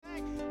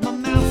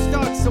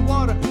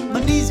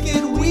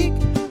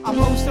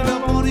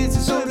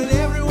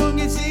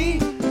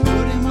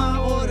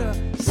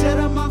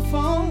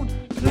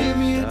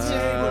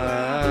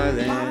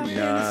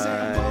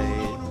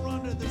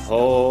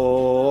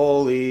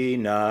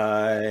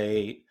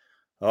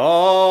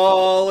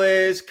All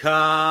is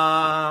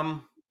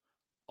calm.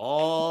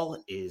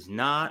 All is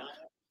not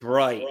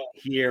bright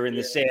here in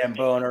the Sam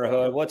Boner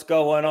Hood. What's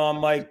going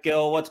on, Mike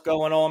Gill? What's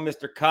going on,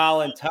 Mr.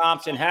 Colin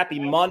Thompson? Happy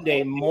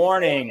Monday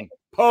morning.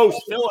 Post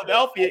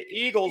Philadelphia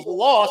Eagles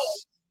loss.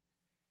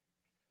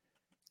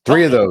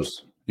 Three of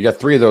those. You got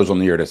three of those on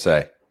the year to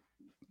say.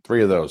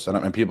 Three of those.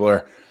 And people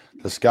are,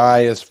 the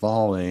sky is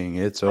falling.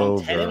 It's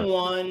over.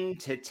 10-1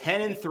 to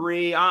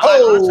 10-3.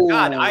 Oh!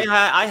 God,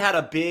 I had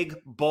a big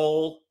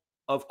bowl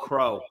of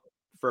crow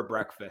for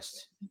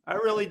breakfast. I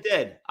really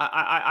did.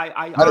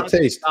 I How'd it honestly,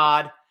 taste?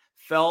 God,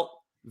 felt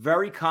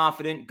very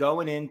confident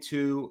going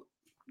into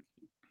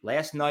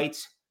last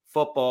night's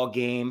football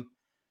game.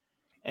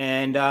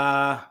 And,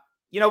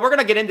 we're going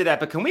to get into that,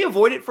 but can we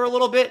avoid it for a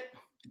little bit?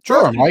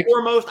 Sure, First Mike. and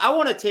foremost, I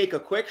want to take a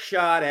quick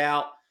shout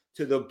out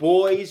to the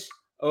boys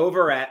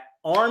over at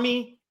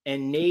Army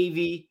and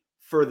Navy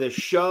for the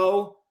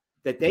show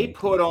that they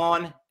put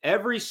on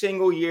every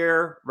single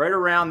year right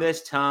around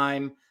this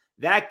time.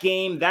 That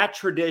game, that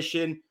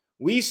tradition,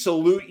 we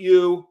salute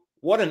you.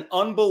 What an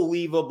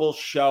unbelievable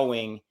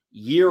showing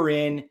year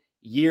in,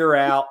 year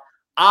out.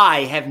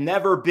 I have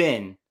never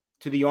been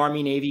to the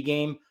Army-Navy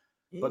game,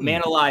 but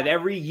man alive,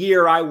 every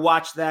year I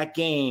watch that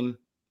game,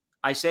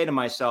 I say to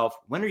myself,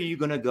 when are you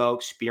going to go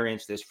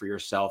experience this for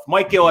yourself?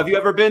 Mike Gill, have you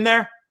ever been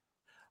there?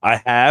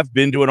 I have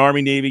been to an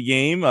Army-Navy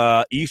game,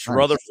 East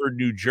Rutherford,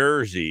 New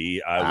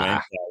Jersey. I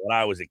went when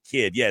I was a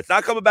kid. Yeah, it's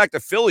not coming back to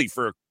Philly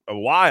for a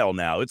while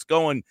now. It's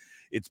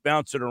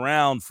bouncing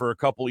around for a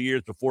couple of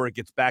years before it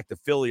gets back to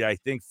Philly. I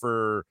think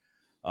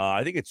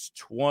it's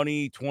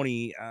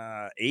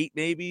 2028,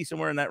 maybe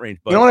somewhere in that range.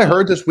 But you know what I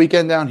heard this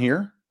weekend down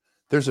here?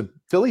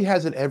 Philly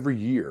has it every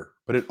year,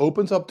 but it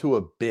opens up to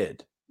a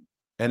bid.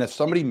 And if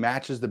somebody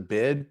matches the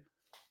bid,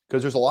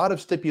 because there's a lot of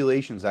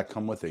stipulations that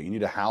come with it. You need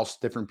to house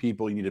different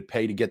people. You need to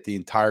pay to get the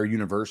entire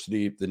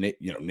university. The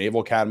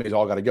Naval Academy's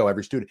all got to go,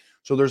 every student.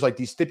 So there's like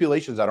these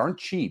stipulations that aren't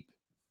cheap.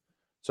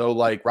 So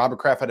like Robert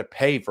Kraft had to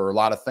pay for a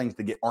lot of things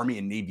to get Army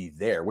and Navy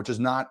there, which is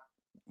not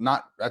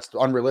that's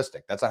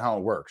unrealistic. That's not how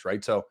it works,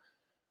 right? So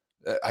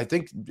I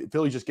think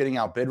Philly's just getting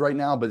outbid right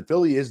now, but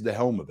Philly is the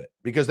home of it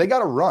because they got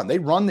to run. They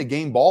run the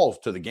game balls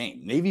to the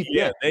game. Navy,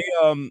 yeah,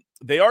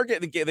 they are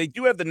getting. They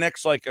do have the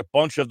next like a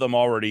bunch of them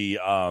already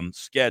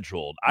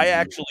scheduled. I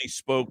actually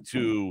spoke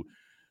to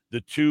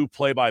the two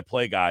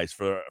play-by-play guys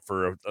for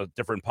a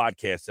different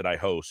podcast that I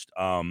host.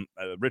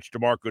 Rich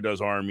DeMarco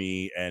does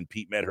Army and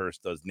Pete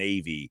Medhurst does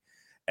Navy,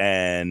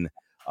 and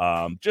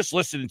just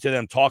listening to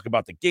them talk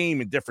about the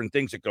game and different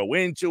things that go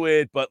into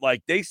it. But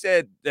like they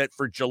said that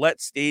for Gillette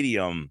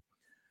Stadium,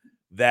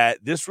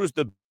 that this was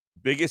the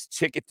biggest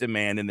ticket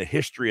demand in the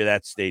history of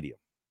that stadium.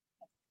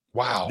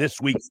 Wow. This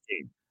week's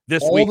game.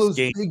 All those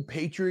big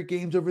Patriot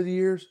games over the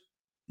years?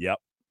 Yep.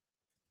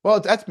 Well,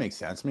 that makes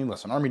sense. I mean,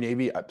 listen,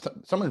 Army-Navy,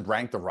 someone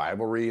ranked the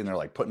rivalry, and they're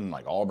like putting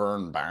like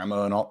Auburn,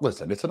 Bama, and all.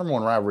 Listen, it's the number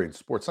one rivalry in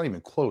sports. It's not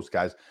even close,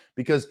 guys,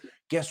 because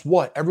guess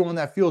what? Everyone in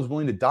that field is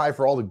willing to die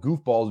for all the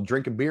goofballs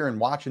drinking beer and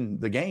watching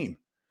the game.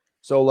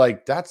 So,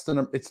 like,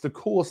 it's the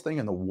coolest thing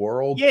in the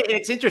world. Yeah, and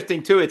it's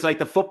interesting, too. It's like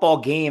the football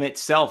game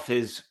itself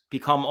has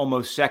become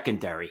almost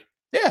secondary.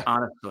 Yeah.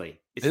 Honestly.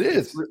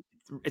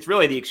 It's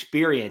really the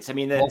experience. I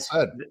mean,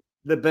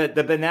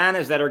 the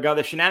bananas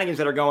the shenanigans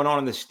that are going on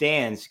in the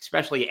stands,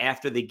 especially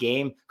after the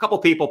game. A couple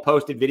people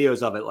posted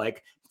videos of it.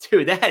 Like,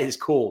 dude, that is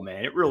cool,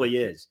 man. It really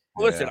is.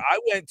 Listen, I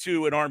went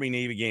to an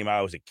Army-Navy game.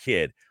 I was a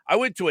kid. I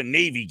went to a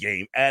Navy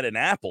game at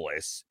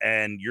Annapolis,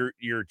 and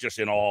you're just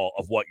in awe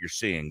of what you're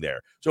seeing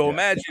there. So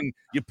imagine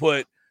you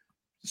put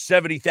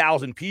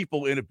 70,000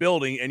 people in a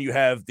building and you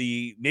have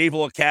the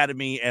Naval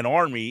Academy and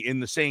Army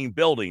in the same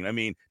building. I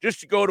mean,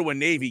 just to go to a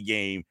Navy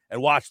game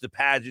and watch the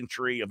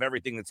pageantry of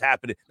everything that's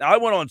happening. Now, I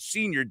went on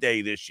senior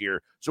day this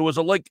year, so it was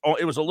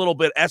a little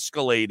bit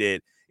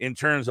escalated in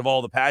terms of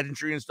all the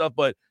pageantry and stuff,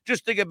 but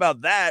just think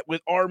about that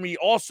with Army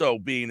also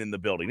being in the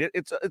building.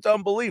 It's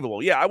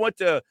unbelievable. Yeah,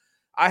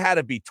 I had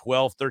to be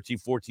 12, 13,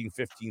 14,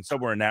 15,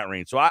 somewhere in that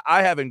range. So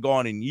I haven't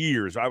gone in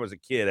years. I was a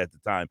kid at the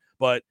time,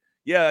 but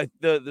yeah,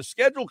 the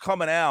schedule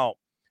coming out,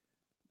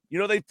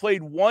 they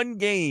played one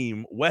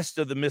game west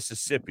of the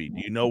Mississippi.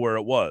 Do you know where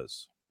it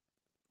was?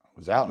 It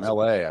was out in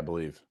L.A., I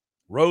believe.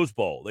 Rose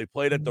Bowl. They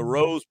played at the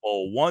Rose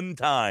Bowl one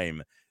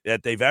time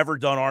that they've ever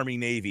done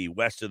Army-Navy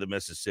west of the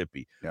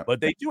Mississippi. Yep.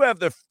 But they do have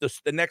the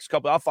next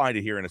couple. I'll find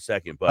it here in a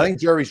second. But I think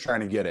Jerry's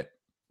trying to get it.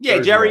 Yeah,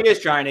 Jerry is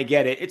trying to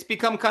get it. It's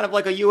become kind of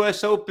like a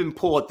U.S. Open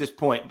pool at this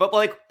point. But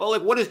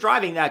what is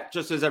driving that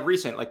just as of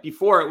recent? Like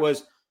before it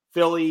was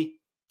Philly,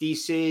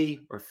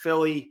 DC, or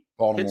Philly,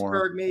 Baltimore,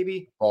 Pittsburgh,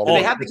 maybe. Baltimore.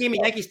 Did they have the game at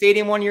Yankee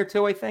Stadium one year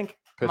too, I think?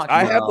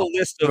 I have the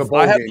list of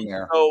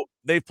so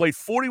they played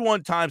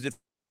 41 times at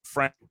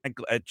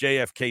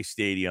JFK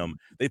Stadium.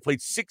 They played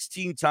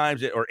 18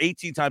 times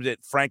at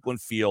Franklin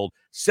Field,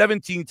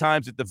 17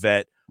 times at the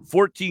Vet,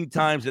 14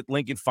 times at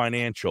Lincoln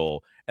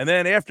Financial. And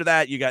then after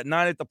that, you got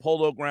 9 at the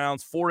Polo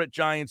Grounds, 4 at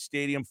Giant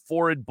Stadium,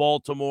 4 at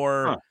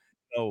Baltimore.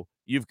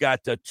 You've got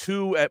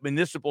 2 at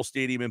Municipal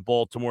Stadium in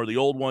Baltimore, the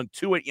old one,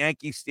 2 at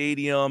Yankee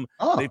Stadium.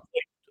 They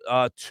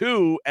played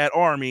 2 at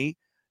Army,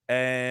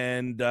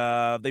 And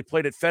they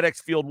played at FedEx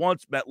Field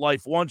once,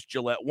 MetLife once,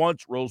 Gillette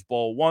once, Rose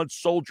Bowl once,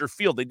 Soldier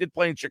Field. They did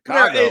play in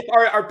Chicago.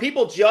 Are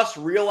people just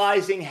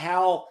realizing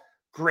how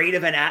great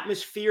of an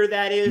atmosphere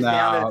that is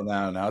now?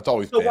 No. It's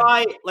always so been.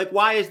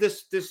 why is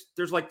this?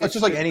 There's like this. It's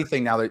just like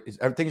anything now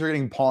that things are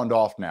getting pawned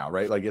off now,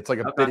 right? Like it's like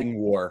a bidding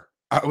war.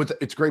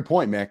 It's a great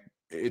point, Mick.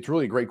 It's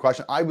really a great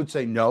question. I would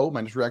say no.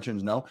 My initial reaction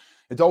is no.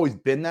 It's always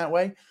been that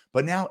way,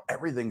 but now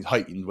everything's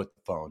heightened with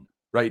the phone,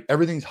 right?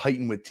 Everything's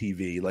heightened with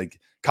TV. Like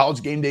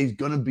College Game Day is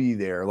gonna be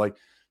there. Like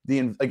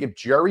if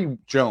Jerry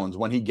Jones,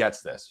 when he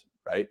gets this,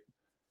 right,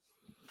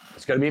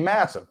 it's gonna be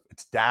massive.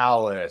 It's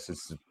Dallas.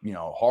 It's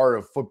heart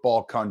of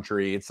football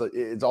country. It's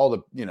all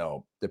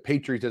the the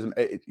patriotism.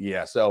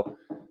 So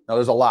now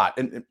there's a lot,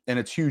 and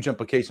it's huge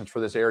implications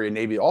for this area.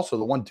 Navy. Also,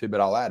 the one tidbit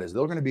I'll add is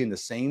they're going to be in the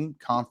same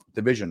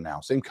division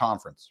now, same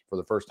conference for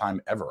the first time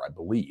ever, I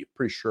believe.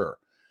 Pretty sure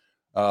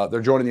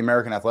they're joining the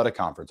American Athletic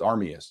Conference.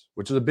 Army is,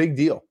 which is a big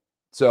deal.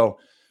 So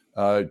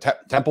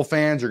Temple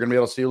fans, you're going to be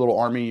able to see a little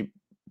Army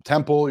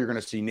Temple. You're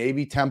going to see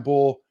Navy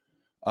Temple.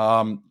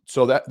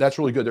 So that's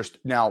really good.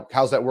 Now,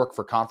 how's that work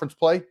for conference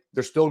play?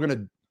 They're still going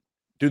to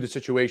do the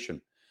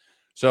situation.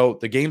 So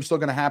the game's still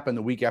going to happen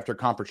the week after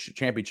conference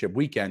championship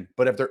weekend.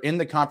 But if they're in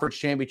the conference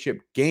championship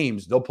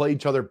games, they'll play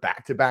each other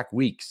back-to-back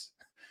weeks.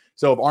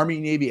 So if Army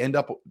and Navy end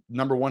up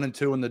number 1 and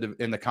 2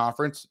 in the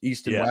conference,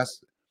 East and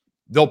West,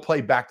 they'll play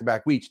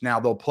back-to-back weeks.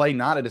 Now they'll play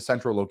not at a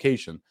central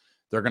location.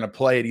 They're going to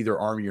play at either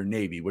Army or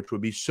Navy, which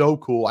would be so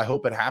cool. I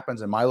hope it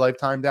happens in my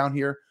lifetime down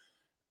here.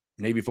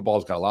 Navy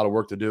football's got a lot of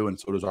work to do, and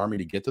so does Army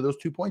to get to those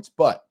 2 points.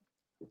 But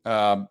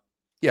yeah.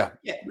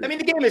 I mean,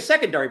 the game is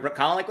secondary,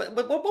 Colin. Like,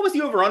 what was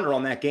the over/under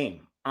on that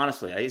game?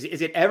 Honestly, is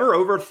it ever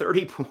over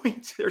 30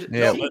 points? It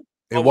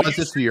was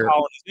this year.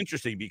 It's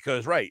interesting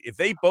because if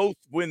they both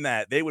win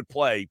that, they would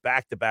play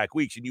back-to-back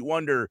weeks, and you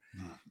wonder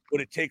would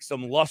it take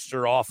some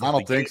luster off? I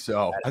don't think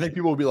so. I think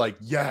people will be like,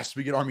 yes,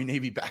 we get Army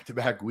Navy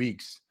back-to-back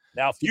weeks.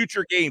 Now,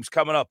 future games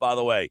coming up, by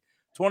the way.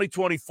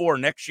 2024,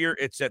 next year,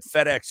 it's at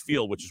FedEx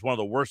Field, which is one of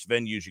the worst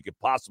venues you could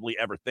possibly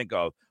ever think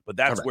of, but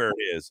that's where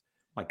it is.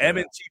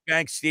 M&T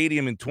Bank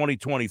Stadium in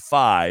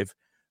 2025,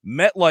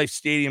 MetLife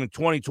Stadium in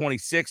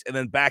 2026, and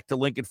then back to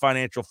Lincoln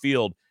Financial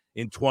Field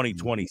in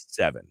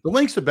 2027. The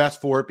Link's the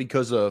best for it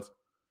because of,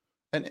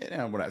 and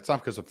it's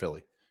not because of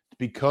Philly, it's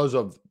because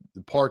of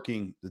the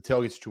parking, the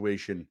tailgate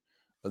situation,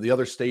 the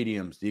other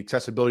stadiums, the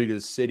accessibility to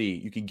the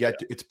city. You can get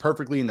it's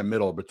perfectly in the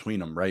middle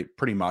between them, right?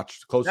 Pretty much.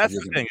 That's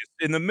the thing. It's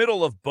in the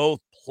middle of both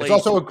places.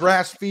 It's also a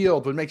grass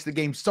field, which makes the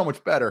game so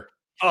much better.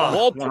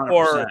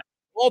 Baltimore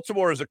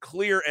is a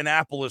clear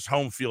Annapolis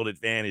home field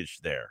advantage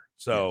there.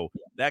 So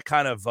that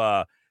kind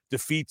of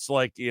defeats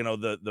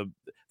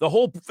the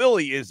whole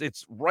Philly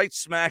it's right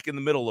smack in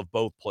the middle of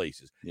both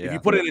places. Yeah. If you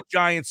put it in a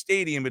Giant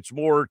Stadium, it's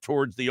more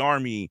towards the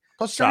Army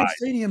Plus, side. Giant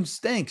Stadium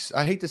stinks.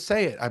 I hate to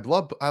say it.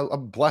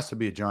 I'm blessed to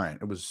be a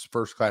Giant. It was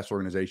first class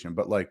organization,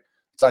 but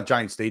it's not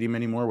Giant Stadium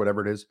anymore,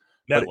 whatever it is.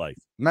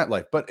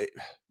 MetLife, but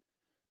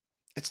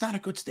it's not a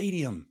good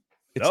stadium.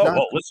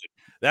 Listen,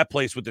 that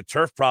place with the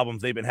turf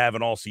problems they've been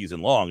having all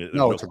season long.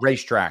 No, it's a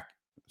racetrack.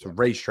 It's a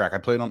racetrack. I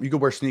played on. You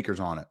could wear sneakers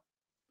on it.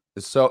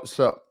 It's so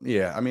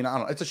yeah. I mean, I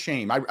don't know. It's a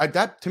shame.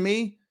 That to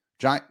me,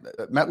 Giant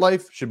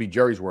MetLife should be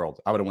Jerry's world.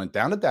 I would have went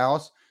down to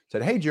Dallas,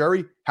 said, "Hey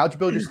Jerry, how'd you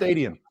build your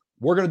stadium?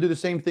 We're going to do the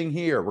same thing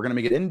here. We're going to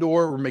make it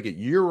indoor. We're going to make it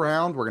year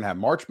round. We're going to have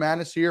March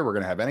Madness here. We're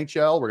going to have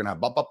NHL. We're going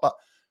to have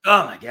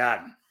Oh my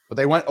God! But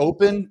they went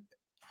open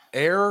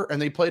air and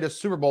they played a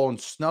Super Bowl in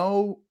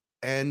snow,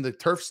 and the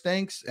turf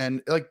stinks.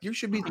 And you're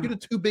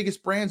the 2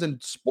 biggest brands in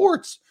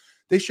sports.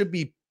 They should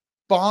be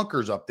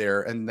bonkers up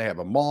there, and they have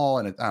a mall,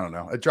 and I don't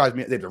know. It drives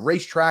me. They have a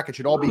racetrack. It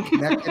should all be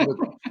connected.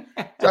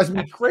 It drives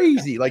me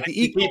crazy. Like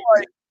the Eagles.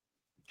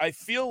 I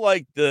feel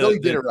like Philly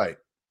did it right.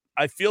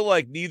 I feel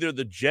like neither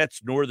the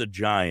Jets nor the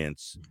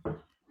Giants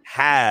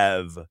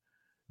have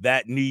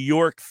that New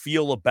York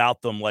feel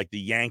about them like the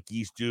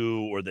Yankees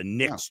do or the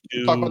Knicks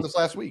do. We talked about this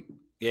last week.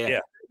 Yeah.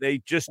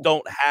 They just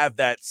don't have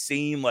that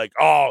same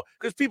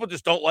because people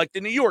just don't like the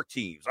New York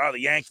teams.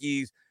 The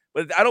Yankees.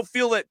 But I don't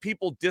feel that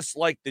people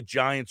dislike the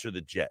Giants or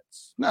the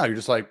Jets. No, you're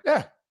just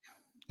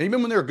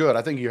even when they were good,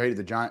 I think you hated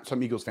the Giants.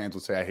 Some Eagles fans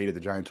would say I hated the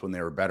Giants when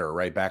they were better,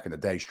 right? Back in the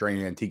day,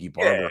 Strain, Tiki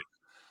Barber. Yeah,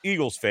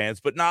 Eagles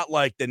fans, but not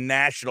like the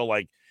national,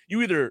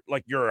 you either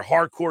you're a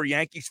hardcore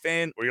Yankees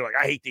fan or you're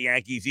I hate the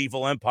Yankees,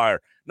 evil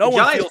empire. No the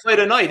one Giants feels play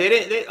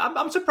tonight.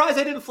 I'm surprised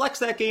they didn't flex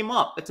that game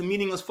up. It's a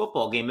meaningless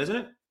football game, isn't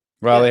it?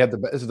 Well, they have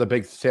this is the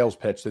big sales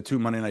pitch, the 2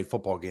 Monday Night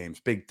Football games,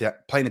 playing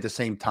at the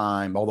same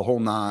time, the whole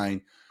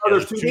 9. Oh,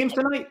 there's 2 games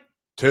tonight?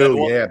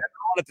 2, yeah.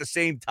 On at the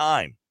same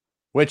time.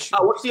 What's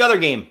the other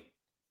game?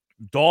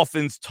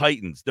 Dolphins,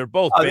 Titans. They're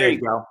both big. There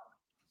you go.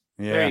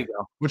 Yeah. There you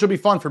go. Which will be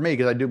fun for me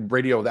because I do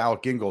radio with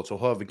Alec Gingold, so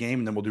he'll have a game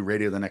and then we'll do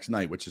radio the next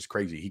night, which is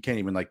crazy. He can't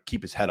even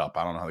keep his head up.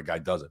 I don't know how the guy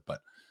does it, but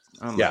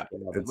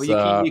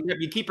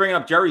you keep bringing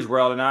up Jerry's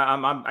world, and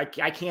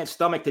I can't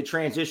stomach the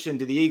transition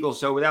to the Eagles.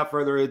 So without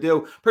further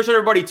ado, appreciate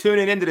everybody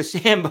tuning into the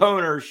Sam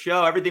Boner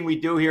Show. Everything we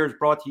do here is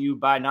brought to you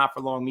by Not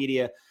For Long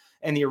Media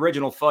and the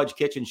original Fudge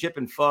Kitchen,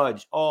 shipping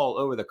fudge all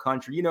over the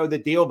country. You know the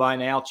deal by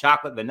now.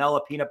 Chocolate,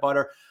 vanilla, peanut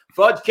butter.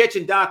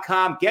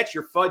 FudgeKitchen.com. Get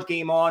your fudge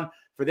game on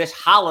for this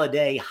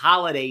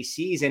holiday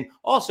season.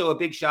 Also, a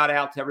big shout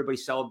out to everybody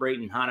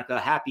celebrating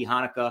Hanukkah. Happy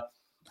Hanukkah.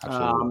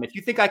 If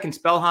you think I can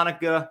spell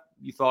Hanukkah,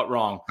 you thought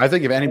wrong. I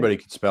think if anybody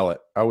could spell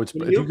it, I would.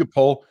 If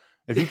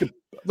you could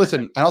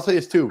listen, and I'll say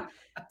this too,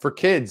 for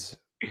kids,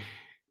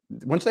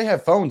 once they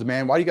have phones,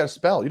 man, why do you got to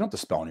spell? You don't have to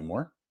spell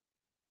anymore.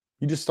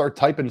 You just start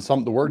typing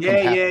something. The word. Yeah.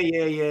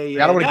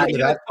 I don't want to get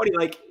into that. Funny,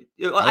 like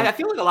I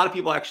feel like a lot of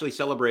people actually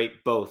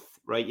celebrate both.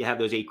 Right? You have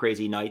those 8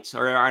 crazy nights,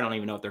 or I don't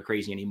even know if they're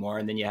crazy anymore,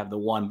 and then you have the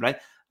one.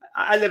 But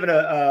I live in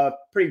a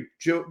pretty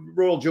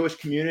rural Jewish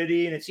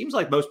community, and it seems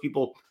like most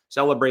people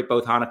celebrate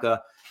both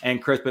Hanukkah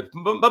and Christmas.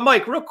 But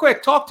Mike, real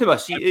quick, talk to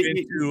us. I've been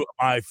to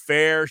my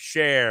fair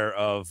share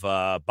of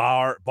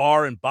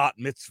bar and bat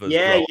mitzvahs.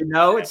 Yeah, bro. you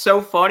know, it's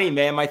so funny,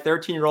 man. My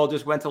 13-year-old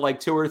just went to like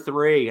 2 or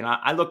 3, and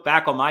I look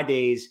back on my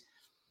days.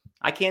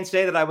 I can't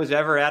say that I was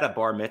ever at a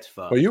bar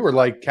mitzvah. Well, you were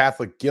like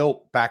Catholic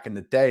guilt back in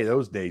the day,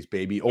 those days,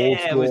 baby. Old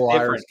school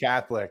Irish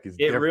Catholic is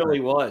different. It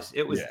really was.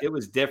 It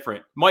was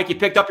different. Mike, you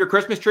picked up your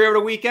Christmas tree over the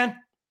weekend?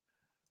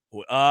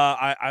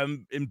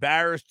 I'm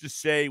embarrassed to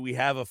say we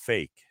have a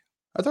fake.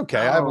 That's okay.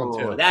 I have one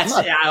too.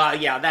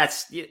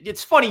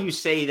 It's funny you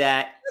say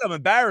that. I'm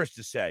embarrassed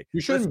to say.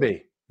 You shouldn't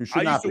be. You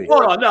should not be.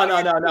 Hold on.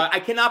 No. I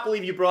cannot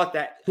believe you brought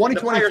that.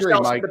 2023,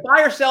 Mike. The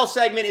buy or sell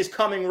segment is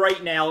coming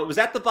right now. It was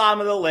at the bottom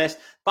of the list.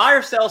 Buy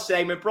or sell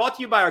segment brought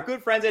to you by our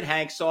good friends at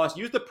Hank Sauce.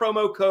 Use the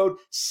promo code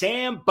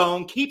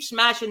SAMBONE. Keep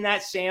smashing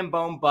that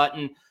SAMBONE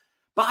button.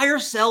 Buy or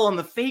sell on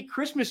the fake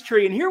Christmas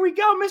tree. And here we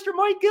go. Mr.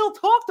 Mike Gill,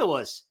 talk to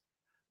us.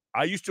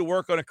 I used to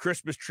work on a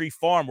Christmas tree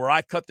farm where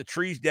I cut the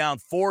trees down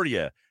for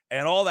you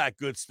and all that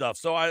good stuff.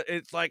 So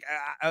it's like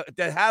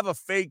to have a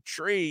fake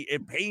tree,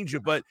 it pains you,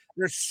 but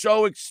they're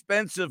so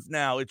expensive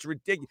now. It's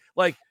ridiculous.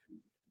 Like,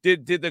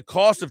 did the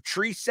cost of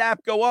tree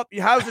sap go up?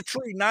 How's a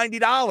tree?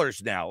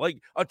 $90 now. Like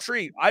a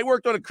tree. I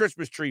worked on a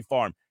Christmas tree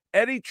farm.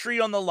 Any tree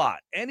on the lot,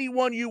 any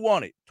one you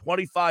wanted,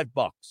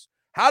 $25.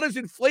 How does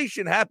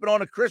inflation happen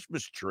on a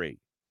Christmas tree?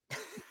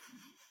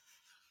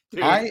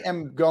 I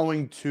am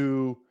going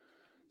to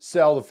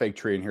sell the fake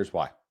tree, and here's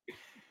why.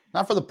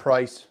 Not for the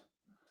price,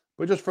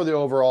 but just for the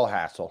overall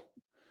hassle.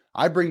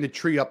 I bring the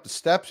tree up the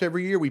steps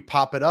every year. We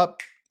pop it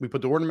up. We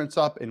put the ornaments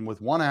up, and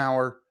with 1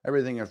 hour,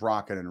 everything is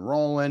rocking and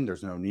rolling.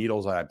 There's no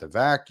needles I have to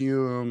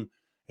vacuum.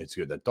 It's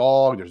good. The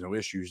dog, there's no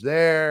issues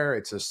there.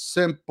 It's a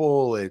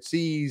simple, it's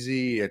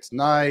easy, it's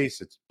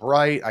nice, it's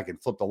bright. I can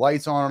flip the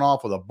lights on and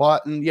off with a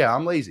button. Yeah,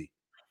 I'm lazy.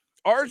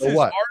 Ours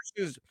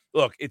is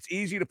look, it's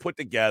easy to put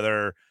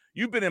together.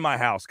 You've been in my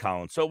house,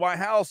 Colin. So my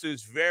house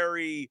is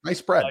very nice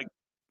spread. Like,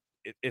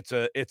 it's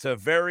a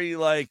very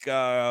like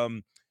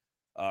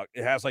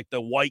it has like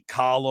the white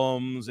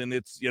columns and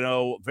it's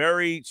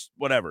very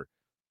whatever.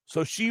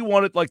 So she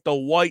wanted like the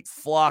white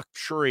flock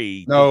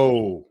tree.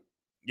 No.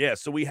 Yeah,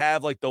 so we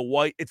have like the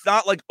white. It's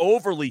not like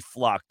overly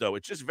flocked though.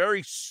 It's just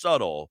very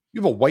subtle.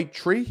 You have a white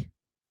tree?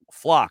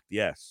 Flocked,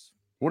 yes.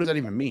 What does that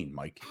even mean,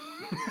 Mike?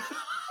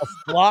 A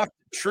flocked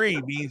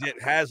tree means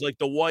it has like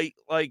the white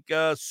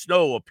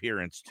snow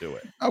appearance to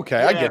it. Okay,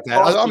 yeah, I get that.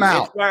 Frosty. I'm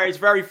out. It's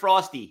very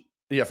frosty.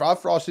 Yeah, if I'm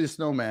Frosty the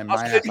Snowman, I'll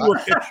send you a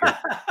picture.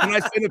 When I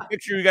send a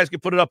picture, you guys can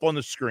put it up on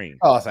the screen.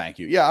 Oh, thank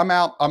you. Yeah, I'm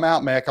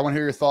out, Mac. I want to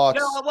hear your thoughts.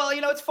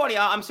 It's funny.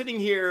 I'm sitting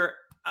here.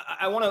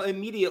 I want to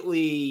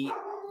immediately,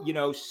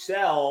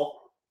 sell.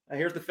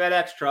 Here's the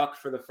FedEx truck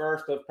for the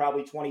first of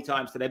probably 20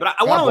 times today. But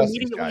I want to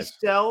immediately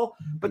sell.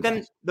 But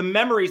then the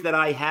memories that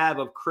I have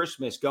of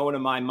Christmas going to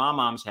my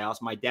mom's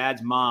house, my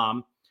dad's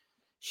mom,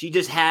 she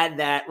just had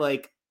that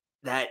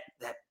that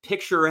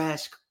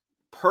picturesque,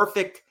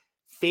 perfect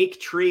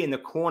fake tree in the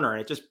corner.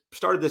 And it just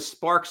started to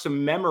spark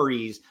some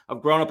memories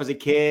of growing up as a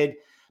kid.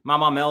 My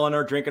mom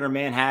Eleanor drinking her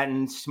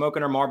Manhattan,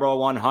 smoking her Marlboro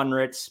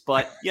 100s.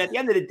 But at the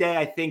end of the day,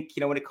 I think,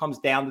 when it comes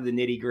down to the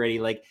nitty gritty,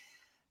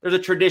 there's a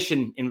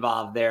tradition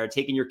involved there,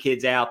 taking your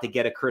kids out to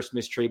get a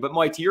Christmas tree. But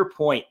Mike, to your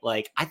point,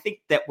 I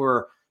think that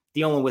we're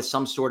dealing with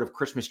some sort of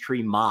Christmas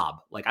tree mob.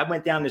 I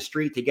went down the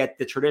street to get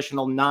the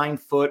traditional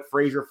 9-foot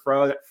Fraser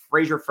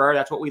fir.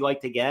 That's what we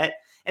like to get.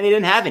 And they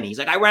didn't have any. He's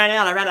like, I ran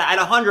out at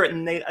 100,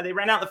 and they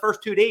ran out the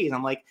first 2 days.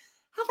 I'm like,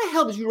 how the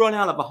hell did you run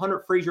out of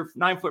 100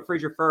 9-foot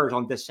Fraser firs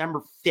on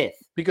December 5th?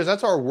 Because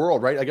that's our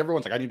world, right? Like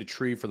everyone's like, I need a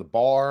tree for the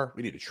bar.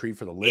 We need a tree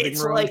for the living room.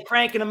 It's like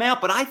cranking them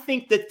out. But I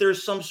think that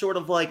there's some sort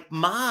of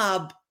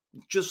mob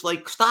just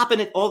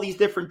stopping at all these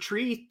different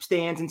tree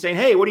stands and saying,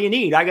 hey, what do you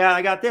need? I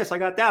got this. I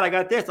got that. I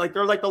got this.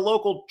 They're like the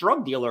local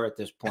drug dealer at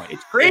this point.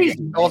 It's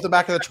crazy. Off the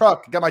back of the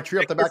truck. Got my tree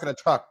up the back of the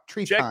truck.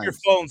 Check your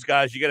phones,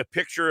 guys. You get a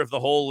picture of the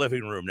whole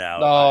living room now.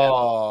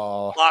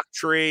 Oh. Flock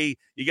tree.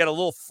 You get a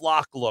little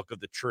flock look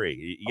of the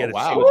tree. You get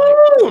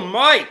Ooh,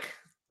 Mike.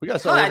 We got to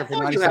start looking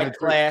for 97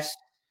 class.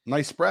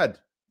 Nice spread.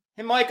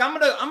 Hey, Mike, I'm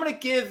gonna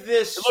give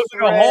this. It looks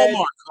like a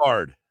Hallmark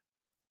card.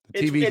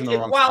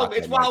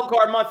 It's wild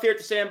card month here at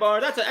the Sandbar.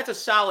 That's a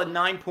solid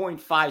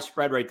 9.5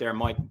 spread right there,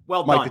 Mike.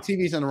 Well done. Mike, the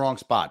TV's in the wrong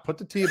spot. Put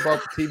the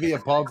TV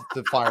above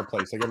the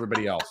fireplace like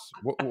everybody else.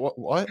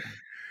 What?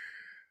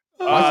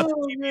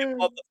 TV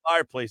above the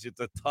fireplace. It's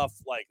a tough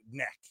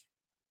neck.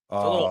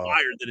 It's a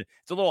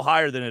little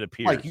higher than it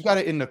appears. Mike, you got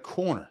it in the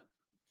corner.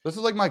 This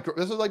is like my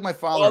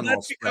father-in-law. Well,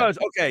 that's because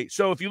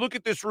so if you look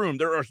at this room,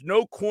 there are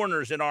no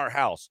corners in our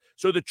house.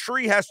 So the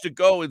tree has to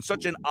go in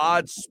such an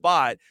odd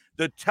spot.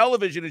 The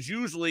television is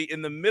usually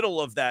in the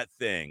middle of that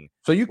thing.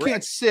 So you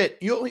can't sit.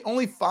 You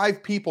only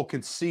 5 people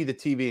can see the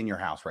TV in your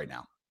house right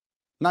now.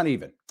 Not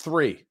even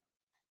 3.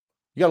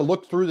 You got to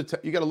look through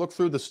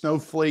the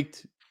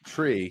snowflaked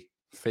tree,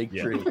 fake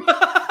tree.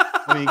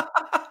 I mean,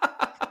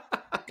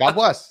 God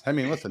bless. I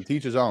mean, listen,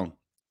 teach his own.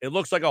 It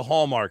looks like a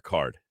Hallmark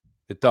card.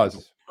 It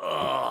does.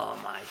 Oh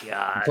my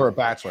God. For a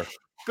bachelor.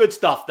 Good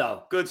stuff,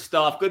 though. Good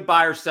stuff. Good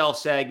buy or sell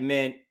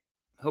segment.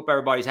 Hope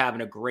everybody's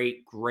having a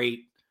great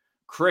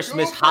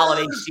Christmas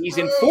holiday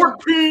season.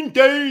 14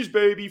 days,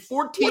 baby.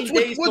 14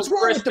 days. What's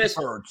wrong with the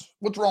birds?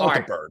 What's wrong with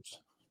the birds?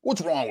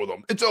 What's wrong with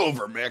them? It's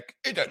over, Mick.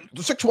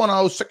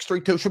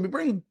 610-632. Should we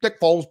bring Dick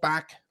Foles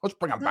back? Let's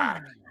bring him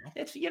back.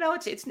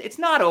 It's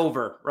not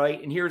over,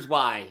 right? And here's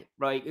why,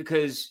 right?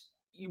 Because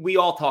we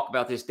all talk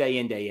about this day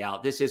in, day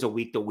out. This is a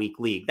week-to-week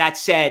league. That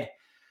said,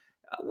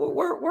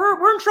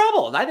 we're in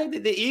trouble. I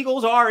think the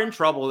Eagles are in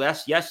trouble.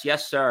 Yes,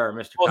 sir,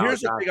 Mr. Well, here's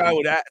the thing I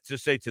would to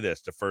say to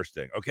this. The first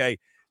thing, okay,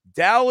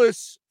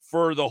 Dallas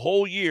for the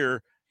whole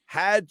year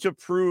had to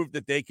prove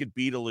that they could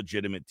beat a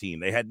legitimate team.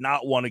 They had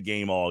not won a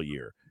game all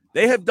year.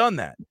 They have done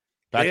that.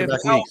 They have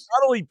not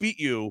only beat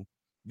you,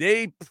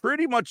 they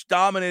pretty much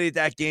dominated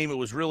that game. It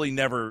was really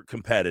never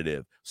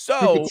competitive.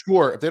 So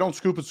score. If they don't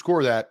scoop and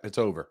score that, it's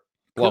over.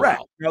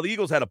 Correct. Now, the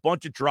Eagles had a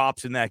bunch of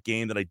drops in that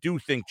game that I do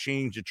think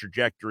changed the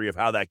trajectory of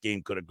how that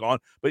game could have gone.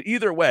 But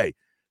either way,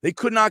 they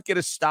could not get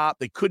a stop.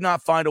 They could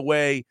not find a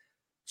way.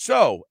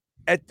 So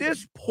at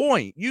this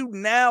point, you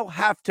now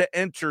have to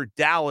enter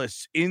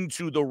Dallas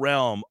into the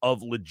realm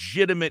of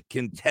legitimate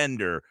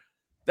contender.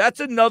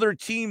 That's another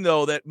team,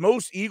 though, that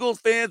most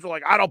Eagles fans were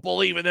like, I don't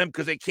believe in them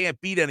because they can't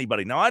beat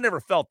anybody. Now, I never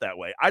felt that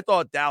way. I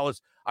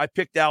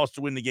picked Dallas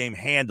to win the game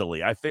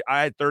handily. I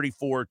had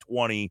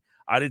 34-20.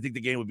 I didn't think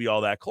the game would be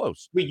all that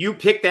close. Wait, you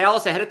picked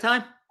Dallas ahead of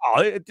time?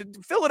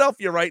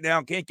 Philadelphia right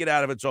now can't get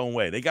out of its own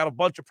way. They got a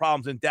bunch of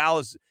problems, and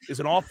Dallas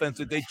is an offense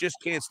that they just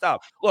can't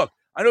stop. Look,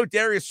 I know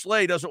Darius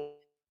Slay doesn't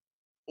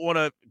want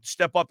to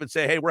step up and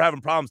say, hey, we're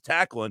having problems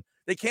tackling.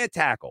 They can't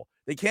tackle.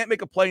 They can't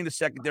make a play in the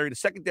secondary. The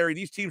secondary,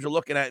 these teams are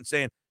looking at it and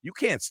saying, you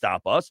can't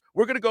stop us.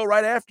 We're going to go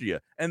right after you.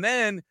 And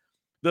then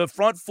the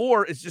front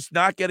four is just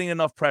not getting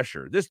enough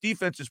pressure. This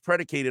defense is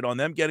predicated on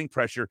them getting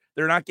pressure.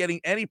 They're not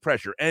getting any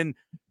pressure. And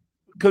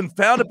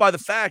confounded by the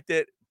fact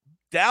that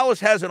Dallas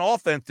has an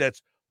offense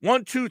that's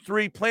 1, 2,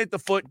 3, plant the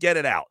foot, get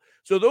it out.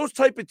 So those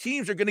type of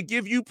teams are going to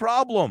give you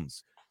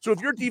problems. So if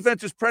your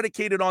defense is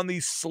predicated on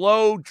these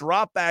slow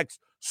dropbacks,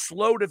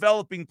 slow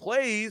developing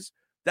plays,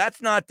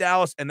 that's not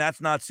Dallas and that's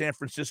not San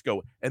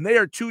Francisco. And they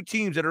are 2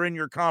 teams that are in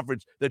your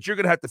conference that you're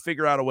going to have to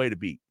figure out a way to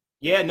beat.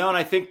 Yeah, no, and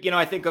I think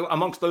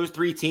amongst those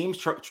 3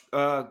 teams,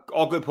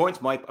 all good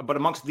points, Mike, but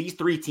amongst these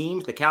 3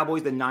 teams, the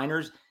Cowboys, the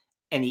Niners,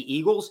 and the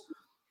Eagles,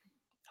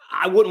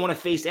 I wouldn't want to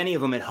face any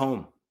of them at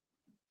home,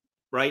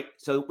 right?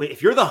 So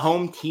if you're the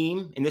home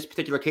team in this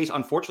particular case,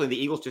 unfortunately,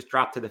 the Eagles just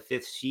dropped to the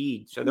 5th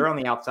seed. So they're on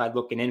the outside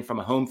looking in from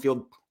a home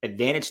field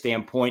advantage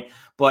standpoint.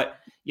 But,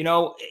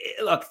 look,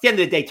 at the end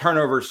of the day,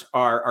 turnovers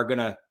are going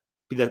to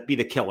be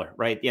the killer,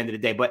 right, at the end of the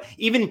day. But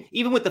even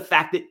with the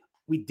fact that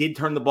we did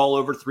turn the ball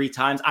over 3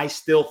 times, I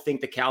still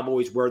think the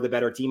Cowboys were the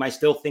better team. I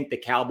still think the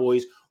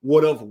Cowboys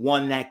would have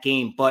won that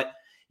game. But,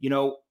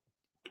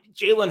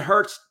 Jalen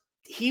Hurts,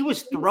 he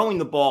was throwing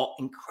the ball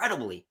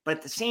incredibly, but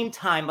at the same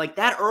time, like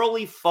that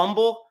early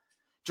fumble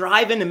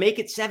driving to make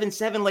it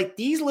 7-7, like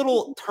these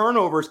little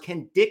turnovers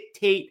can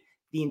dictate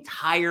the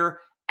entire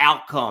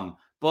outcome.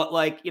 But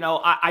I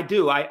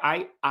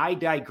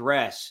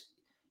digress.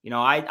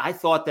 I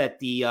thought that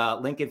the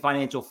Lincoln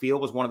Financial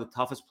Field was one of the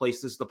toughest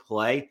places to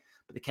play,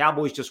 but the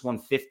Cowboys just won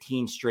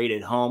 15 straight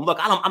at home. Look,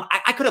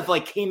 I could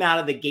have came out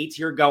of the gates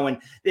here going,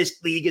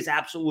 this league is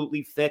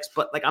absolutely fixed,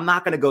 but I'm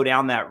not going to go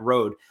down that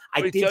road.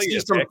 I did see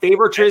some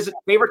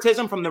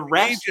favoritism from the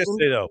refs. Just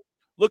say though,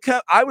 look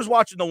how I was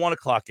watching the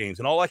 1:00 games,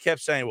 and all I kept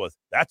saying was,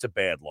 "That's a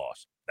bad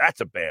loss. That's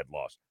a bad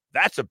loss.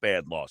 That's a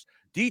bad loss."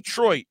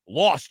 Detroit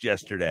lost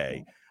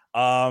yesterday.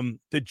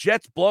 The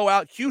Jets blow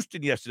out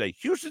Houston yesterday.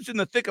 Houston's in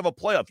the thick of a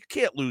playoff. You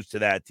can't lose to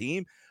that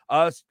team.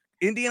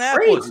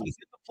 Indianapolis is in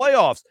the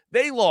playoffs.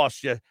 They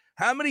lost.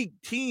 How many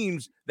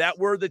teams that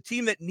were the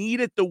team that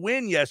needed the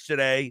win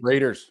yesterday?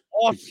 Raiders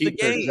lost the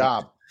game.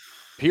 Job.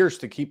 Pierce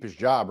to keep his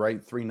job,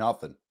 right?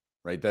 3-0.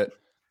 Right. That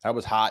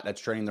was hot.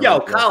 That's training the. Yo,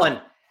 Colin,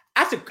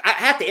 I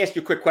have to ask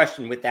you a quick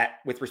question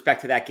with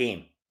respect to that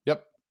game.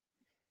 Yep.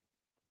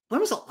 When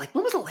was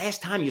the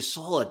last time you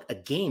saw a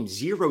game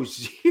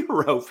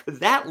 0-0 for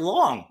that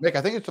long? Nick,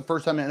 I think it's the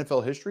first time in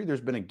NFL history there's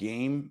been a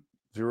game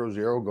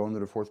 0-0 going to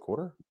the 4th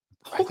quarter.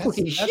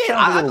 Holy shit.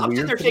 I'm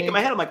sitting there shaking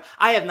my head. I'm like,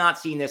 I have not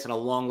seen this in a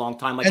long, long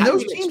time. And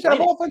those teams have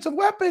offensive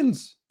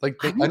weapons. I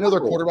know their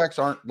quarterbacks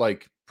aren't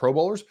Pro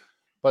Bowlers,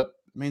 but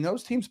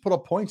those teams put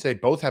up points. They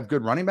both have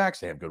good running backs.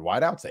 They have good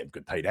wideouts. They have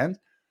good tight ends.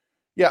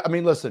 Yeah,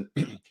 listen,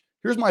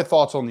 Here's my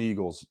thoughts on the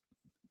Eagles.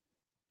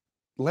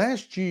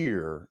 Last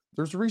year,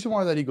 there's a reason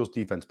why that Eagles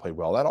defense played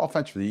well. That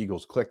offense for the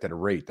Eagles clicked at a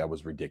rate that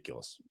was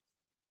ridiculous.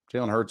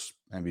 Jalen Hurts,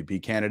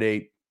 MVP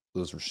candidate,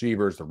 those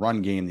receivers, the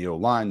run game, the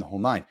O-line, the whole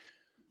nine.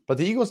 But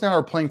the Eagles now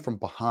are playing from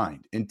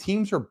behind, and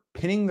teams are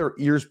pinning their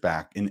ears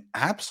back and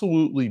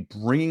absolutely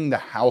bringing the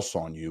house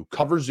on you.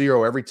 Cover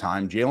zero every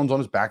time. Jalen's on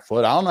his back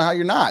foot. I don't know how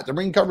you're not. They're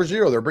bringing cover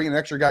zero. They're bringing an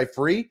extra guy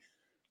free.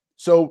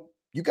 So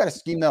you got to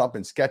scheme that up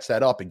and sketch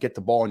that up and get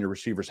the ball in your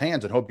receiver's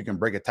hands and hope you can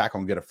break a tackle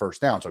and get a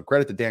first down. So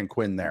credit to Dan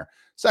Quinn there.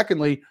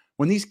 Secondly,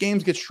 when these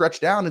games get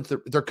stretched down and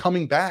they're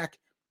coming back,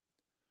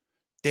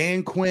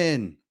 Dan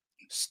Quinn,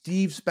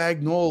 Steve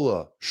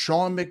Spagnuolo,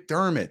 Sean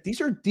McDermott, these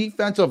are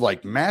defensive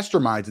like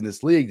masterminds in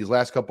this league these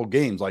last couple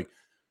games. Like,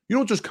 you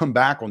don't just come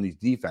back on these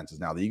defenses.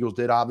 Now, the Eagles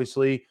did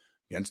obviously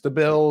against the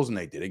Bills and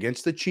they did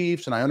against the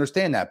Chiefs, and I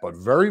understand that, but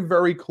very,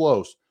 very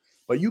close.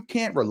 But you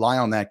can't rely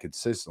on that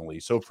consistently.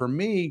 So for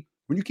me,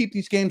 when you keep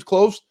these games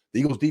close, the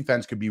Eagles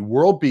defense could be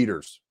world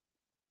beaters.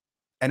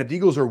 And if the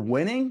Eagles are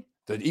winning,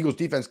 the Eagles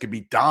defense could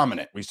be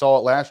dominant. We saw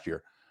it last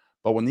year.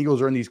 But when the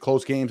Eagles are in these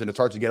close games and it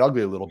starts to get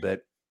ugly a little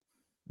bit,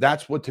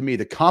 that's what, to me,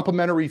 the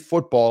complementary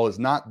football is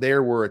not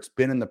there where it's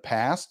been in the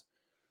past.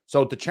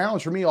 So the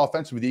challenge for me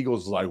offensively with the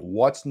Eagles is like,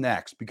 what's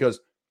next? Because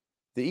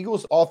the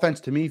Eagles offense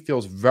to me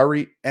feels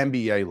very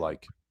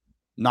NBA-like,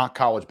 not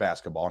college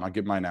basketball. And I'll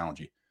give my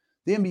analogy.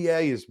 The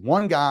NBA is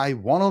one guy,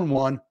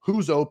 one-on-one,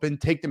 who's open,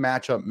 take the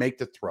matchup, make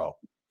the throw.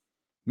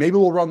 Maybe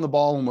we'll run the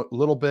ball a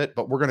little bit,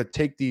 but we're going to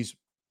take these,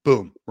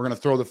 boom, we're going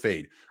to throw the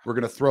fade. We're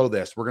going to throw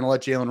this. We're going to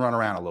let Jalen run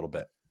around a little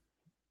bit.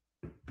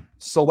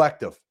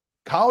 Selective.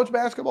 College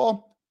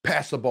basketball,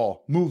 pass the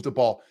ball, move the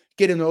ball,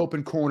 get in the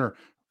open corner.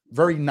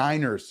 Very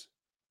Niners,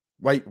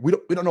 right? We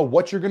don't know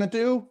what you're going to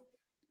do,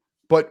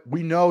 but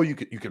we know you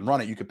can run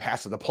it. You can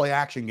pass it. The play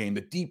action game,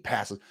 the deep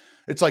passes.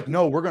 It's like,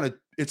 no,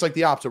 it's like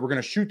the opposite. We're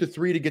going to shoot the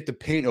three to get the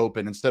paint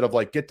open instead of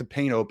like get the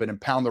paint open and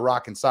pound the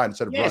rock inside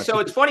instead of running. So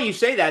it's funny you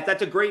say that.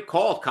 That's a great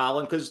call,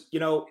 Colin, because,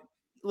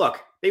 look,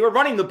 they were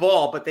running the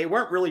ball, but they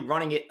weren't really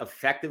running it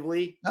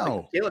effectively.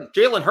 No. Like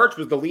Jalen Hurts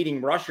was the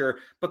leading rusher,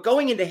 but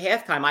going into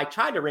halftime,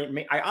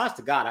 honest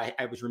to God,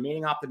 I was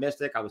remaining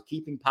optimistic. I was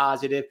keeping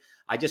positive.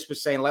 I just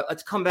was saying,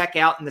 let's come back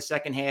out in the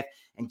second half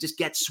and just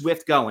get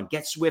Swift going.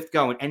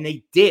 And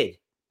they did.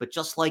 But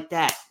just like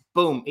that,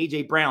 boom,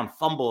 A.J. Brown,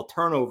 fumble,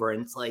 turnover.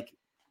 And it's like,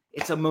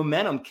 it's a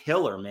momentum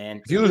killer,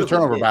 man. If you lose a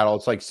turnover battle,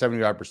 it's like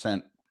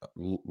 75%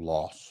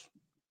 loss.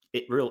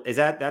 It real is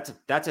that's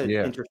an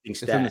interesting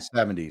stat. It's in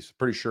the 70s.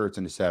 Pretty sure it's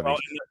in the 70s. Well,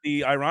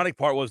 the ironic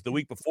part was the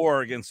week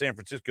before against San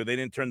Francisco, they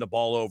didn't turn the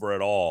ball over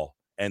at all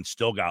and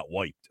still got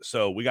wiped.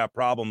 So we got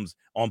problems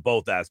on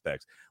both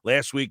aspects.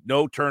 Last week,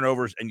 no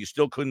turnovers, and you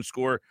still couldn't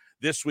score.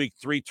 This week,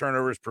 3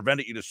 turnovers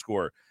prevented you to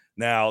score.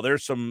 Now,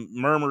 there's some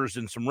murmurs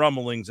and some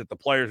rumblings that the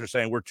players are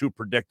saying we're too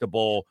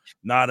predictable,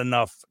 not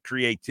enough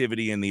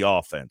creativity in the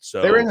offense.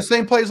 So they were in the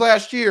same plays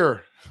last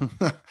year.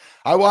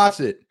 I watched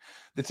it.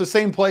 It's the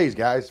same plays,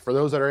 guys. For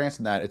those that are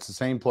answering that, it's the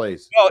same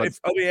plays. Well,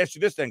 let me ask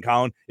you this then,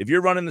 Colin. If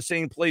you're running the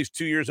same plays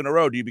 2 years in a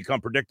row, do you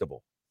become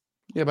predictable?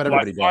 Yeah, but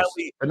everybody does.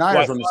 The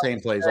Niners run the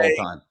same plays all the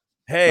time.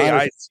 Hey,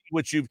 I see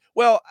what you've –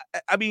 well,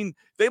 I mean,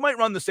 they might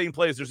run the same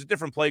plays. There's a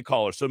different play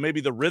caller, so maybe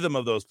the rhythm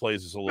of those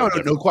plays is a little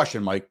different. No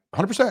question, Mike.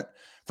 100%.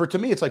 To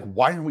me, it's like,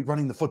 why aren't we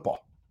running the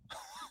football?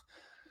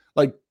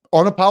 Like,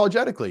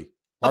 unapologetically.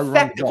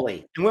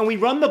 Effectively. And when we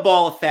run the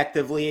ball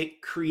effectively,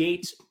 it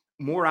creates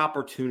more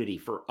opportunity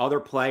for other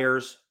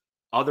players,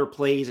 other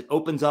plays. It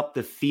opens up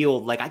the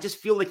field. Like, I just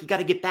feel like you got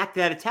to get back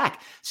to that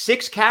attack.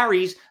 6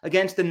 carries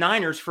against the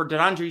Niners for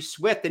DeAndre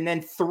Swift, and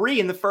then 3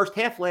 in the first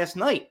half last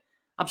night.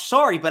 I'm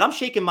sorry, but I'm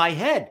shaking my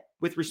head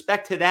with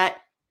respect to that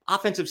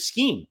offensive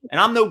scheme.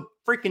 And I'm no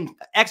freaking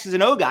X's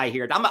and O guy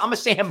here. I'm a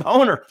Sam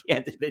Boner at the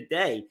end of the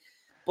day.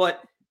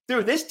 But,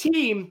 dude, this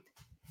team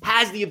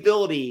has the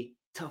ability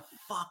to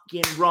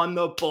fucking run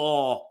the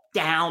ball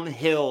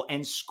downhill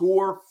and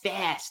score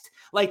fast.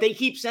 Like, they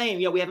keep saying,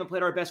 we haven't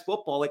played our best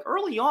football. Like,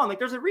 early on, like,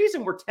 there's a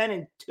reason we're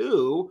 10-2,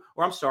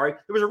 or I'm sorry,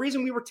 there was a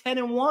reason we were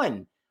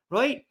 10-1,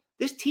 right?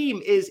 This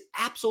team is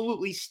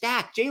absolutely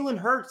stacked. Jalen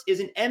Hurts is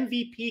an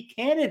MVP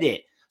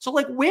candidate. So,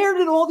 like, where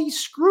did all these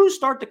screws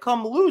start to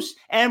come loose,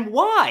 and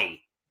why?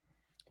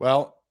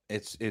 Well,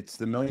 it's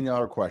the $1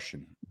 million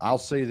question. I'll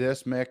say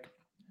this, Mick.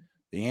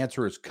 The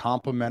answer is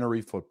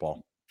complementary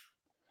football.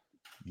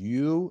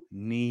 You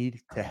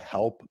need to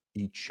help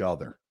each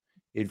other.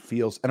 It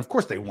feels, and of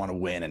course they want to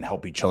win and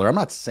help each other. I'm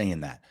not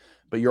saying that,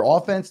 but your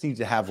offense needs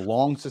to have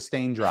long,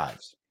 sustained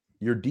drives.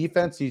 Your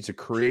defense needs to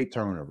create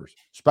turnovers.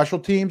 Special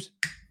teams,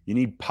 you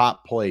need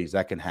pop plays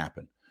that can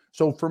happen.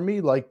 So for me,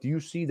 like, do you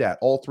see that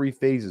all 3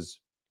 phases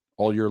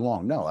all year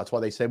long? No, that's why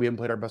they say we haven't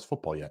played our best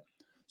football yet.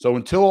 So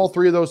until all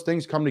 3 of those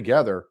things come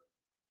together,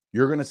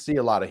 you're going to see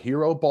a lot of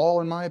hero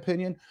ball, in my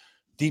opinion.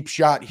 Deep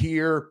shot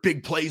here,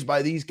 big plays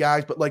by these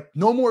guys, but like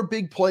no more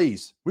big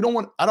plays.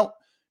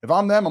 If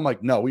I'm them, I'm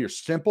like, no, we are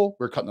simple.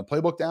 We're cutting the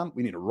playbook down.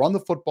 We need to run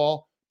the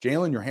football.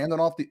 Jalen, you're handing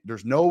off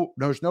there's no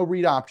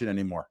read option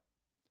anymore.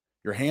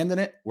 You're handing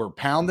it, we're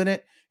pounding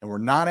it, and we're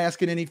not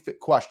asking any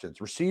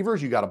questions.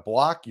 Receivers, you got to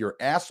block your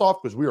ass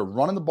off because we are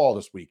running the ball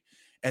this week.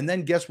 And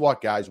then guess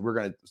what, guys? We're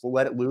going to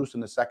let it loose in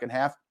the second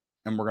half,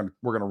 and we're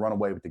going to run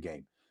away with the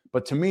game.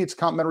 But to me, it's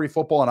complimentary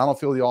football, and I don't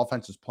feel the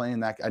offense is playing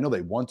that. I know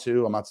they want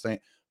to. I'm not saying,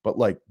 but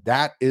like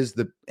that is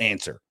the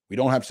answer. We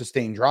don't have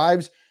sustained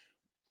drives.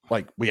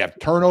 Like we have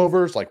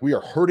turnovers. Like we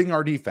are hurting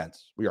our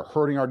defense.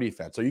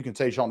 So you can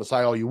say Sean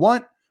Desai all you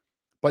want,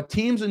 but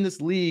teams in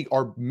this league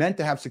are meant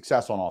to have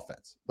success on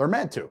offense. They're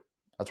meant to.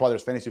 That's why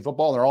there's fantasy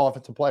football and they're all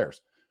offensive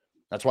players.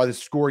 That's why the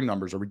scoring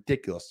numbers are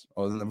ridiculous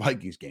other than the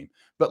Vikings game.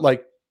 But like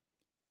at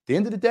the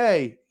end of the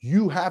day,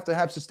 you have to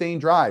have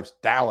sustained drives.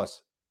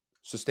 Dallas,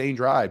 sustained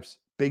drives,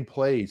 big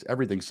plays,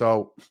 everything.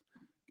 So,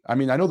 I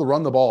mean, I know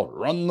run the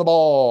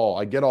ball.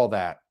 I get all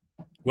that.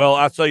 Well,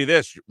 I'll tell you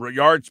this,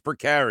 yards per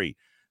carry,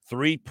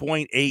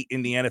 3.8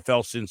 in the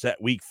NFL since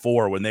that week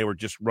 4 when they were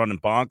just running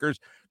bonkers,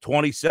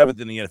 27th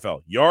in the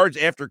NFL. Yards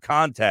after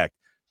contact,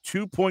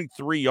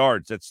 2.3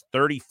 yards. That's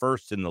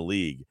 31st in the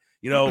league.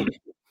 You know,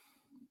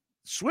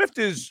 Swift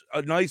is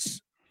a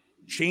nice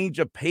change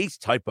of pace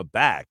type of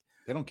back.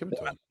 They don't give it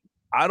to him.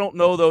 I don't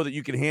know, though, that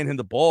you can hand him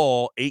the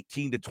ball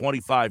 18 to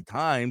 25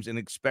 times and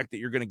expect that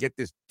you're going to get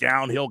this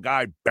downhill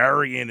guy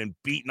burying and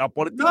beating up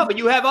on it. No, but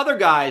you have other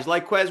guys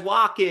like Quez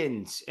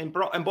Watkins and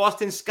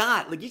Boston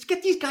Scott. Like, you just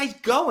get these guys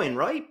going,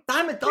 right?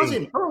 Dime a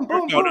dozen. Boom,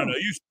 boom, no. boom.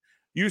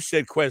 You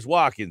said Quez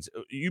Watkins.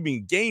 You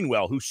mean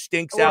Gainwell, who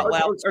stinks out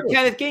loud. Or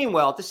Kenneth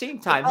Gainwell at the same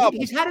time.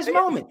 He's had his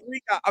moment.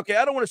 Okay,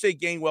 I don't want to say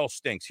Gainwell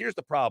stinks. Here's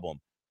the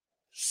problem.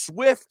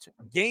 Swift,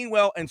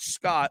 Gainwell, and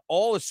Scott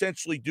all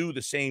essentially do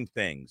the same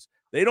things.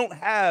 They don't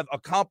have a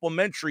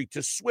complementary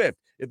to Swift.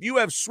 If you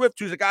have Swift,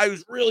 who's a guy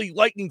who's really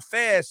lightning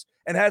fast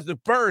and has the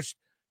burst,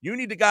 you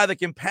need a guy that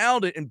can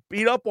pound it and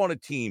beat up on a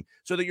team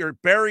so that you're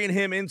burying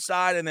him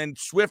inside and then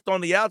Swift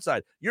on the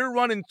outside. You're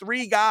running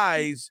 3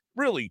 guys,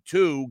 really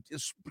 2.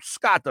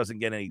 Scott doesn't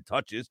get any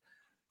touches.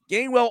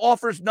 Gainwell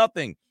offers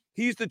nothing.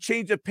 He's the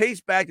change of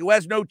pace back who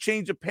has no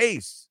change of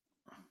pace.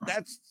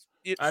 That's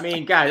it. I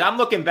mean, guys, I'm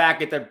looking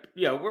back at the,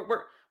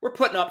 we're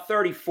putting up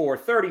 34,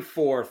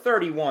 34,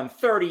 31,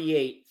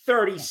 38,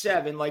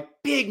 37, like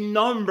big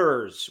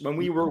numbers when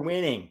we were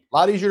winning. A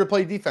lot easier to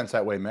play defense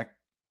that way, Mick.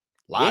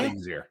 A lot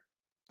easier.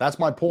 That's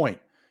my point.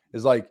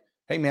 Is like,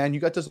 hey, man, you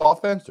got this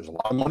offense. There's a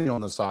lot of money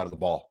on the side of the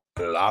ball.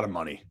 A lot of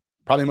money.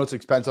 Probably the most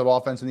expensive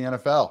offense in the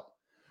NFL.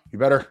 You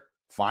better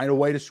find a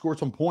way to score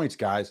some points,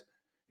 guys.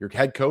 Your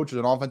head coach is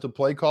an offensive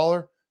play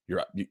caller. You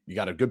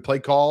got a good play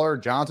caller,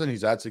 Johnson.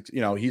 He's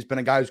been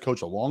a guy who's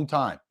coached a long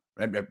time.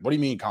 What do you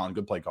mean, Colin?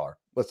 Good play caller.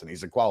 Listen,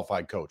 he's a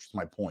qualified coach. That's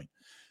my point.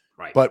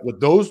 Right. But with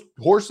those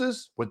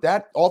horses, with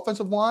that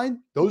offensive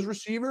line, those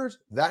receivers,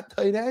 that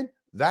tight end,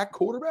 that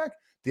quarterback,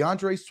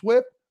 DeAndre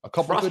Swift, a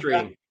couple of good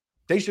backs,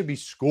 they should be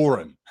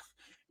scoring.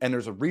 And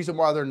there's a reason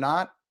why they're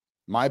not.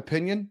 My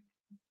opinion,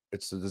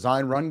 it's the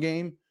design run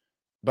game.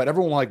 But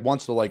everyone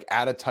wants to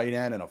add a tight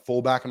end and a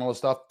fullback and all this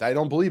stuff. I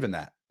don't believe in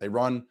that. They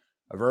run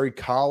a very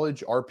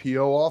college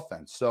RPO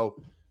offense.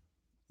 So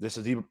this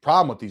is the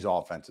problem with these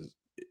offenses.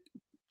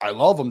 I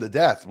love them to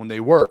death when they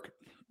work,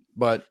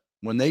 but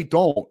when they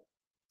don't,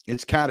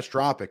 it's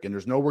catastrophic, and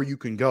there's nowhere you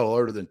can go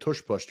other than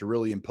tush push to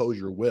really impose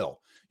your will.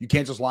 You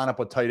can't just line up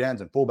with tight ends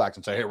and fullbacks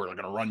and say, hey, we're going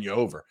to run you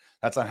over.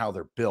 That's not how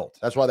they're built.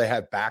 That's why they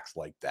have backs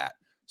like that.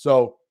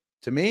 So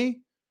to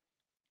me,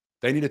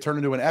 they need to turn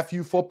into an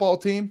FU football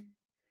team,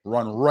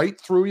 run right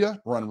through you,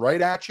 run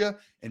right at you,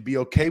 and be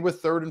okay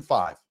with 3rd and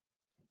 5.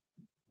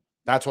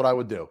 That's what I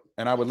would do.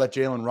 And I would let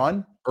Jalen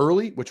run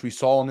early, which we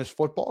saw in this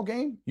football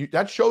game.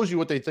 That shows you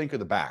what they think of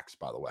the backs,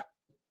 by the way.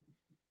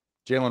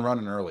 Jalen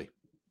running early.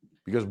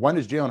 Because when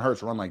does Jalen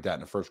Hurts run like that in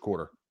the first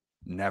quarter?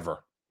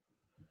 Never.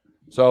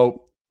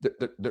 So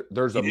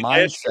there's a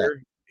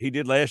mindset. He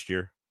did last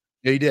year.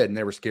 Yeah, he did. And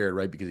they were scared,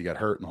 right? Because he got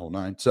hurt in the whole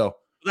 9. So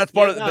that's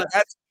part of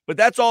but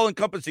that's all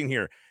encompassing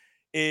here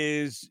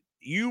is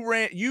you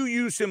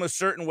used him a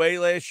certain way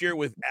last year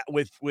with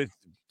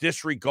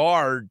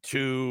disregard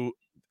to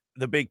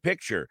the big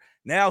picture.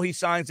 Now he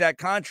signs that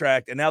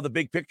contract, and now the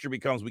big picture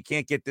becomes we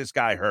can't get this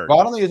guy hurt.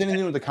 Well, I don't think there's anything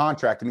to do with the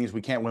contract. It means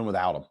we can't win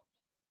without him.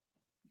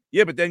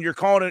 Yeah, but then you're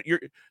calling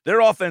it their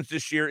offense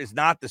this year is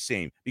not the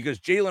same because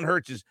Jalen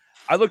Hurts is.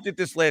 I looked at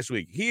this last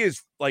week. He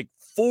is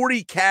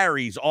 40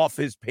 carries off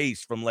his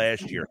pace from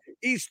last year.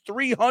 He's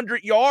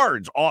 300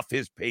 yards off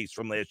his pace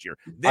from last year.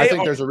 I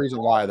think there's a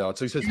reason why, though. It's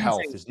his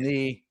health, his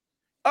knee.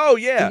 Oh,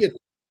 yeah. He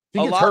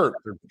gets hurt.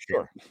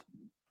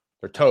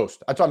 They're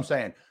toast. That's what I'm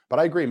saying. But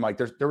I agree, Mike.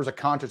 There was a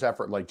conscious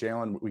effort like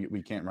Jalen,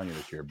 we can't run you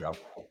this year, bro.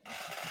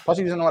 Plus,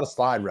 he doesn't know how to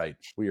slide right.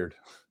 Weird.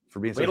 For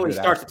being Wait till he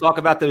starts to talk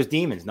about those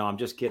demons. No, I'm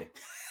just kidding.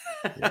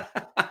 Yeah.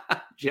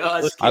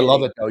 Just I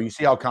love it, though. You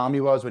see how calm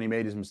he was when he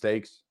made his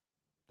mistakes?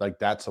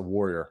 That's a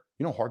warrior.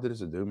 You know how hard that is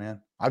to do, man?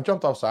 I've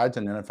jumped off sides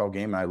in an NFL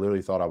game, and I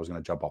literally thought I was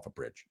going to jump off a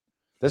bridge.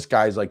 This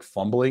guy's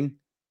fumbling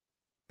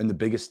in the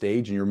biggest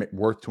stage, and you're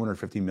worth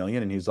 $250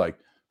 million, and he's like,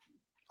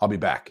 I'll be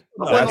back.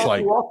 That's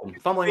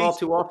fumbling all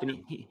too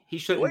often. He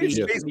shouldn't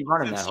be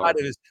running that hard.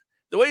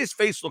 The way his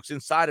face looks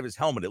inside of his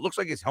helmet, it looks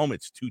like his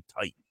helmet's too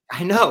tight.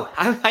 I know.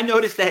 I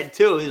noticed that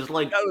too. It was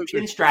like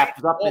chin strap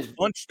was up all his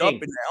bunched thing. up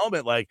in the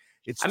helmet. Like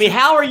it's. I mean,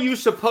 how are you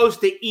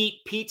supposed to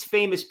eat Pete's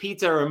Famous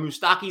Pizza or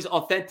Mustaki's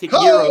Authentic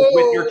Oh! Gyros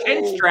with your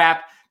chin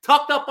strap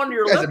tucked up under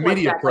your Guy's lip a like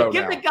media that? pro Like,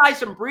 give now. the guy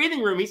some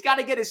breathing room. He's got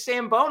to get his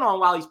Sambone on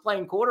while he's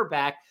playing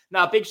quarterback.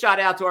 Now, big shout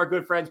out to our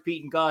good friends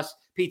Pete and Gus.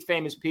 Pete's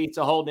Famous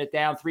Pizza holding it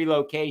down. 3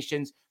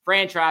 locations,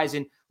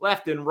 franchising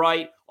left and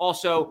right.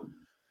 Also,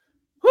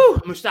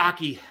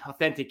 Mustaki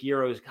Authentic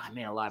Gyros. God,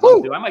 man alive.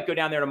 I might go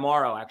down there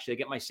tomorrow, actually,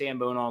 get my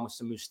Sambone on with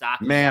some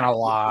Mustaki. Man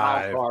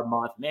alive.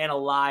 Month. Man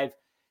alive.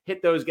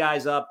 Hit those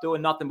guys up,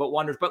 doing nothing but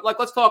wonders. But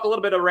let's talk a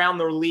little bit around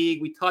their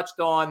league. We touched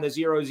on the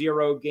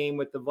 0-0 game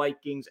with the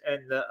Vikings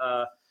and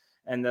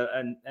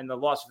the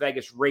Las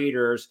Vegas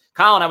Raiders.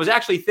 Colin, I was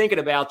actually thinking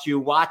about you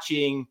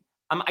watching.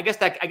 I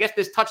guess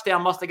this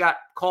touchdown must have got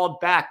called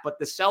back, but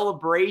the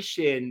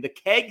celebration, the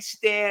keg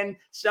stand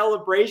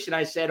celebration,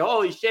 I said,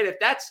 holy shit, if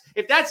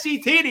that's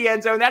CT in the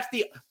end zone, that's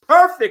the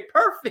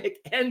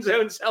perfect end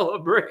zone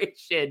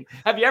celebration.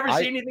 Have you ever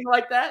seen anything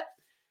like that?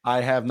 I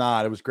have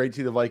not. It was great to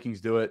see the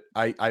Vikings do it.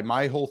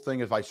 My whole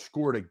thing, if I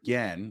scored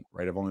again,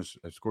 right?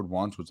 I've scored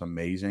once, was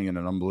amazing and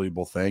an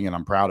unbelievable thing, and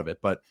I'm proud of it.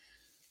 But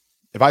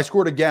if I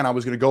scored again, I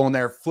was going to go in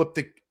there, flip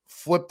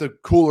the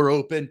cooler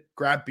open,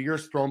 grab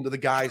beers, throw them to the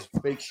guys,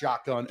 fake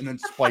shotgun, and then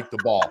spike the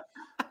ball.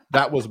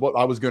 That was what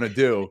I was going to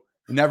do.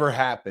 It never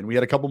happened. We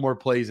had a couple more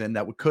plays in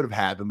that could have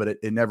happened, but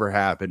it never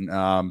happened.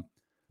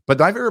 But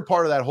my favorite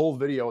part of that whole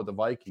video with the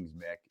Vikings,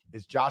 Mick,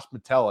 is Josh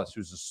Metellus,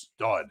 who's a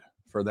stud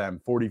for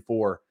them,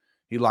 44.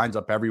 He lines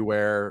up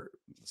everywhere.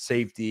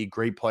 Safety,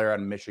 great player out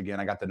of Michigan.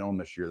 I got to know him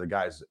this year. The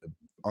guy's an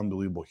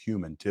unbelievable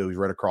human, too. He's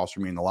right across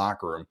from me in the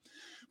locker room.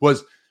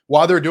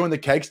 While they're doing the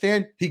keg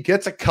stand, he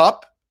gets a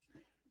cup,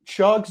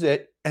 chugs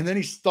it, and then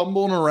he's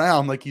stumbling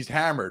around like he's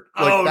hammered.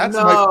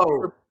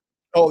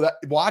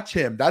 Watch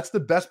him. That's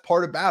the best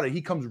part about it.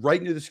 He comes right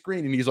into the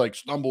screen and he's like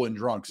stumbling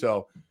drunk.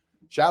 So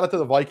shout out to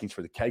the Vikings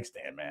for the keg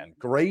stand, man.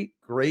 Great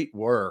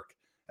work.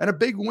 And a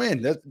big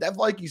win. That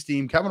Vikings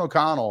team, Kevin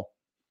O'Connell,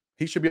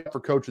 he should be up for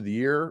coach of the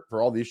year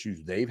for all the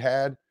issues they've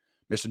had.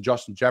 Missing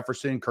Justin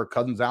Jefferson, Kirk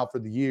Cousins out for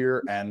the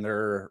year, and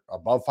they're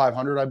above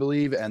 500, I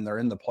believe, and they're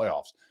in the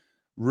playoffs.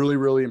 Really,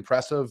 really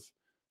impressive.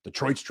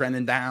 Detroit's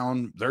trending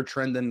down. They're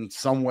trending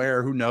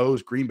somewhere. Who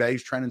knows? Green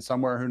Bay's trending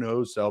somewhere. Who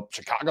knows? So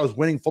Chicago's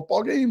winning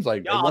football games.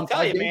 I'll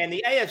tell you, man,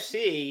 the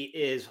AFC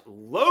is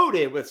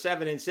loaded with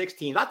 7 and 6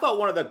 teams. I thought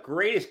one of the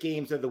greatest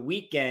games of the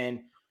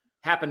weekend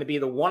happened to be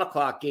the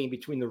 1:00 game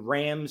between the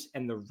Rams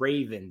and the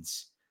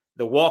Ravens.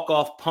 The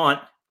walk-off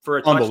punt for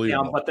a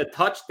touchdown, but the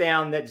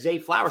touchdown that Zay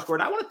Flowers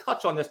scored. I want to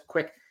touch on this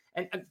quick.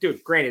 And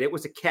dude, granted, it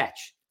was a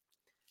catch,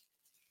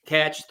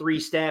 3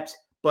 steps.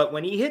 But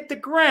when he hit the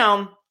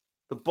ground,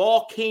 the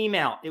ball came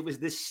out. It was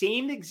the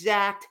same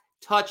exact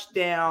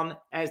touchdown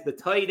as the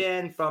tight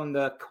end from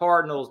the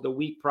Cardinals the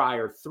week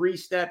prior. 3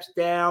 steps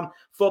down,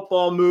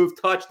 football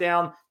move,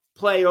 touchdown,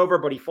 play over,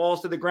 but he falls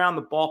to the ground.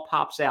 The ball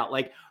pops out.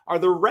 Like, are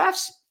the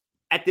refs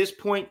at this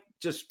point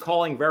just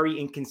calling very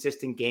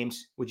inconsistent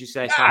games, would you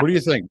say? What do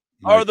you think?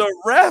 Are the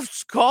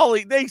refs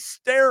calling? They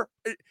stare.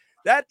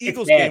 That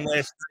Eagles game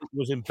last night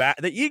was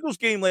embarrassing. The Eagles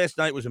game last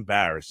night was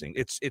embarrassing.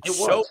 It's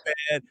so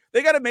bad.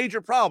 They got a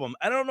major problem.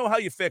 I don't know how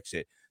you fix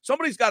it.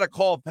 Somebody's got to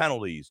call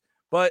penalties,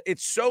 but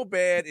it's so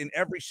bad in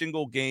every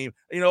single game.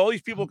 All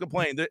these people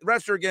complain the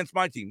refs are against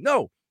my team.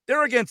 No,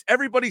 they're against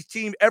everybody's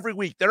team every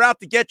week. They're out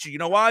to get you. You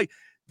know why?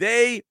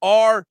 They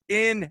are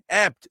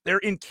inept. They're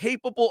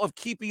incapable of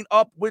keeping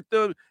up with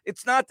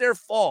it's not their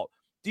fault.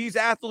 These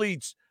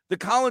athletes, the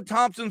Colin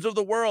Thompsons of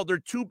the world, they're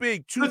too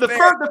big, too the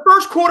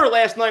first quarter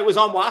last night was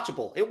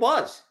unwatchable. It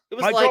was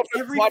like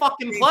every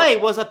fucking play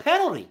was a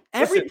penalty.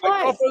 Every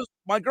play.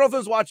 My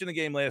girlfriend's watching the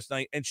game last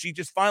night, and she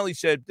just finally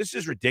said, this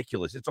is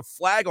ridiculous. It's a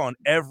flag on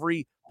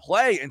every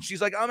play. And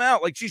she's like, I'm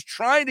out. Like, she's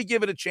trying to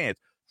give it a chance.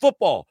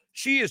 Football,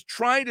 she is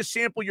trying to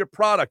sample your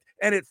product,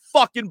 and it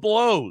fucking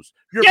blows.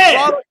 Your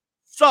product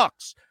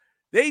sucks.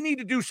 They need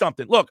to do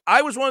something. Look,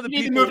 I was one of the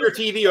people. You need to move your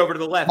TV over to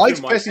the left. Mike's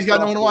pissed. He's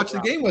got no one to watch the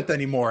game with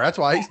anymore. That's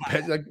why he's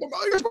pissed. Like,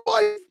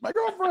 my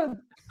girlfriend.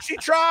 She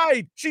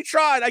tried.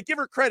 I give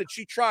her credit.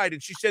 She tried,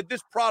 and she said,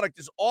 this product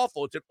is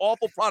awful. It's an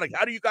awful product.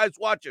 How do you guys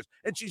watch this?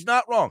 And she's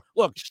not wrong.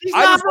 Look, she's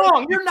not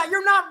wrong. You're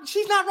not.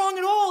 She's not wrong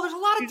at all. There's a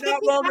lot of. She's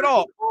not wrong at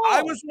all.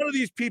 I was one of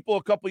these people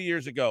a couple of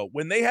years ago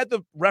when they had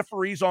the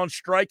referees on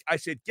strike. I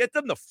said, get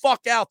them the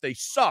fuck out. They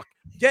suck.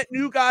 Get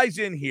new guys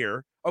in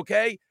here.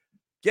 Okay.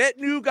 Get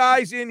new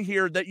guys in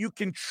here that you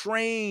can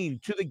train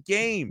to the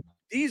game.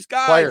 These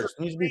guys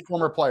need to be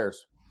former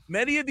players.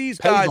 Many of these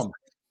guys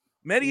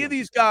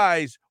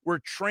were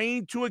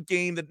trained to a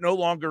game that no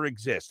longer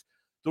exists.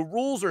 The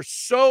rules are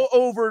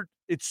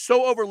it's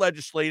so over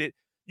legislated.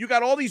 You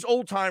got all these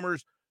old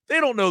timers. They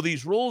don't know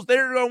these rules.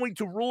 They're going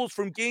to rules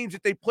from games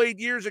that they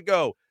played years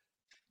ago.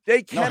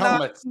 They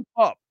cannot keep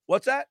up.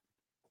 What's that?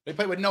 They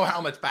played with no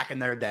helmets back in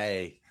their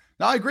day.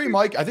 No, I agree,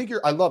 Mike. I think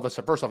I love this.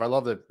 First off, I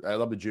love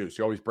the juice.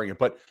 You always bring it.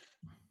 But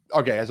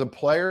okay, as a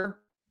player,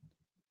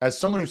 as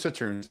someone who sits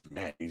here and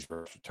man, these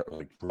are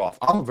like rough.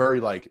 I'm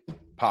very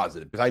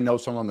positive because I know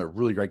some of them are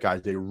really great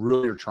guys. They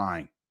really are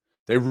trying.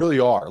 They really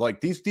are. Like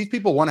these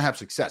people want to have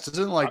success. This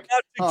isn't like I'm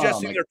not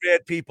suggesting they're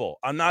bad people.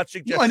 I'm not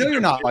suggesting. No, I know you're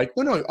not, Mike.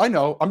 No, I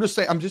know. I'm just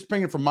saying. I'm just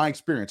bringing it from my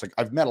experience. Like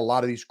I've met a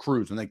lot of these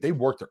crews, and like they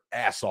work their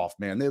ass off,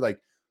 man. They like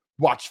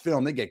watch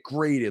film. They get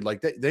graded.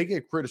 Like they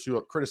get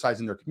criticized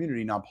in their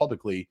community, not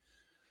publicly.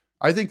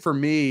 I think for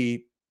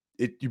me,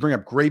 you bring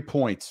up great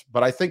points,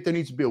 but I think there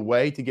needs to be a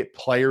way to get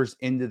players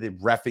into the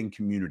reffing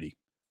community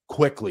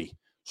quickly.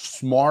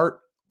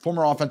 Smart,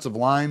 former offensive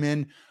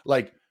linemen,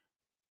 like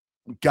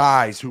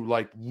guys who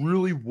like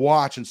really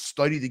watch and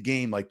study the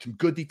game, like some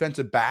good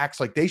defensive backs,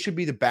 like they should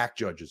be the back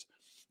judges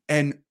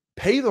and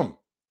pay them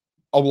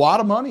a lot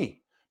of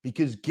money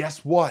because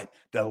guess what?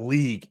 The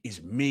league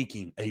is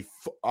making a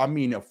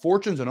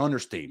fortune's an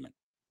understatement.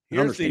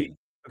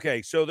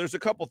 Okay, so there's a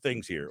couple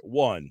things here.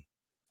 One,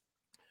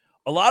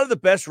 a lot of the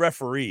best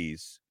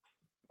referees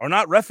are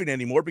not reffing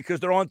anymore because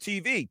they're on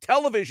TV.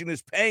 Television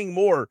is paying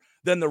more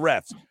than the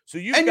refs. So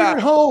you're at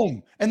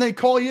home and they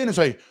call you in and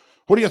say,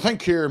 what do you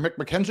think here, Mick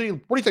McKenzie?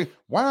 What do you think?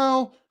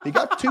 Well, he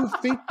got 2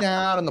 feet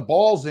down and the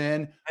ball's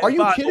in. Are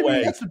you kidding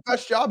me? That's the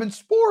best job in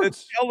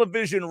sports. The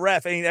television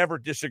ref ain't ever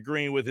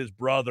disagreeing with his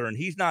brother, and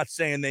he's not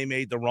saying they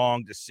made the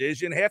wrong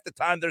decision. Half the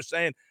time they're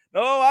saying,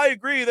 no, I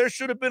agree. There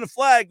should have been a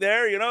flag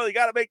there. You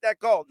got to make that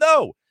call.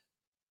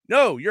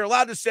 No, you're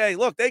allowed to say,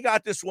 look, they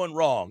got this one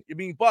wrong.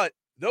 But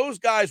those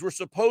guys were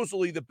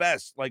supposedly the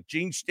best, like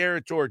Gene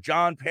Steratore,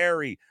 John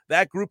Perry,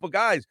 that group of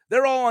guys.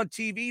 They're all on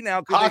TV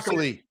now.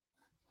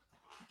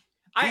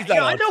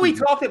 I know we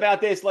talked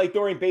about this like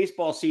during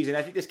baseball season.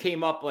 I think this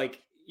came up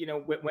like,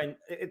 when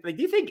do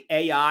you think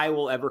AI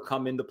will ever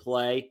come into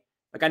play?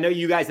 Like, I know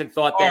you guys had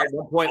thought that at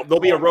one point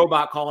there'll be a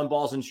robot calling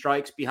balls and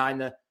strikes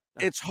behind the.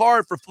 It's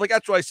hard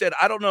that's what I said.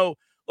 I don't know.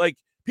 Like,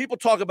 people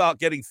talk about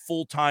getting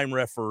full-time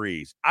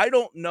referees. I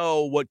don't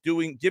know what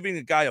giving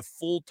a guy a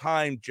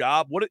full-time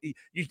job.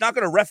 He's not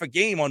going to ref a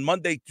game on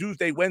Monday,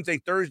 Tuesday, Wednesday,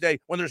 Thursday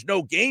when there's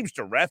no games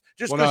to ref.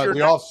 Just because you're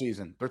the off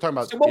season. They're talking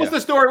about. So what was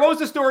the story? What was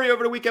the story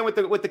over the weekend with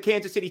the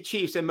Kansas City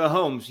Chiefs and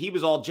Mahomes? He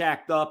was all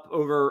jacked up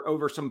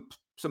over some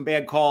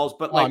bad calls,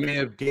 but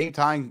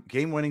a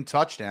game-winning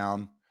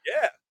touchdown.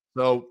 Yeah.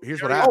 So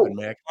here's what happened,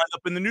 Mick.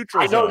 Up in the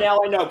neutral zone.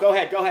 I know. Go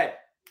ahead.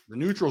 The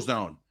neutral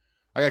zone.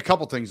 I got a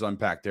couple things to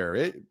unpack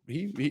there.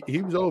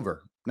 He was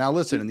over. Now,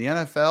 listen, in the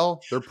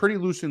NFL, they're pretty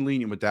loose and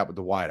lenient with that with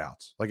the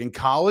wideouts. Like in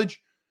college,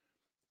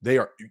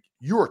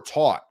 you are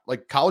taught,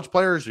 like college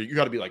players, you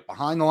got to be like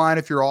behind the line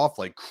if you're off,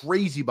 like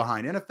crazy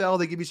behind. NFL,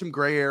 they give you some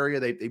gray area.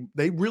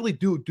 They really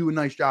do a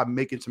nice job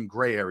making some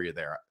gray area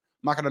there. I'm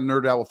not going to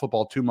nerd out with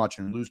football too much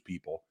and lose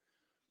people.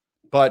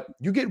 But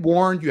you get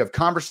warned, you have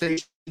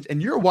conversations,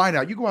 and you're a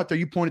wideout. You go out there,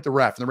 you point at the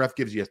ref, and the ref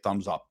gives you a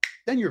thumbs up.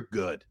 Then you're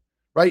good.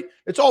 Right?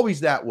 It's always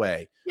that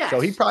way. Yes.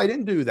 So he probably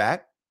didn't do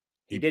that.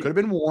 He could have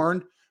been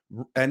warned.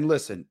 And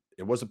listen,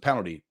 it was a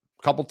penalty.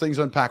 A couple things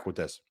to unpack with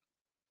this.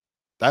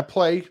 That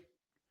play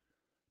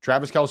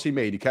Travis Kelce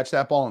made, he catch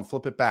that ball and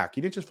flip it back. He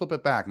didn't just flip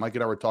it back. Mike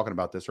and I were talking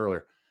about this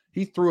earlier.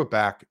 He threw it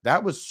back.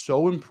 That was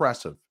so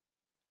impressive.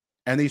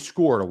 And they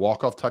scored a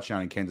walk-off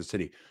touchdown in Kansas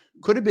City.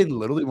 Could have been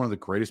literally one of the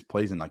greatest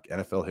plays in like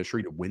NFL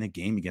history to win a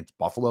game against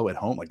Buffalo at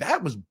home. Like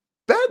that was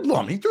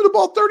bedlam. He threw the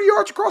ball 30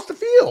 yards across the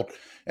field.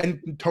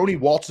 And Tony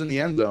waltzed in the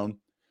end zone.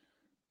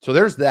 So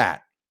there's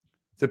that.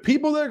 The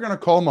people that are going to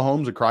call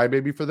Mahomes a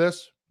crybaby for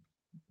this,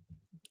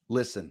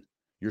 listen,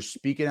 you're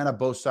speaking out of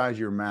both sides of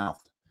your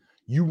mouth.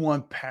 You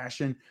want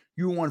passion.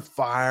 You want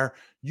fire.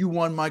 You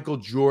want Michael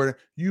Jordan.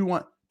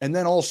 And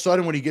then all of a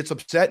sudden when he gets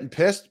upset and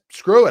pissed,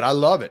 screw it. I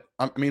love it.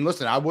 I mean,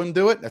 listen, I wouldn't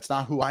do it. That's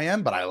not who I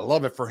am, but I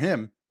love it for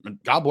him.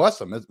 God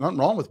bless him. There's nothing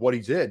wrong with what he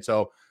did.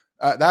 So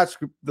that's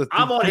the.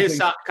 I'm on his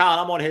side, Colin.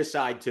 I'm on his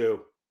side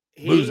too.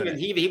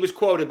 He was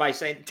quoted by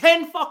saying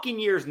 10 fucking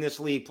years in this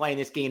league playing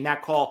this game.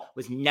 That call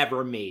was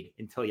never made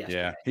until yesterday.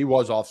 Yeah, he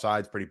was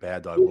offsides pretty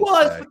bad though. He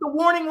was, but the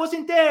warning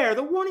wasn't there.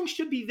 The warning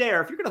should be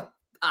there. If you're gonna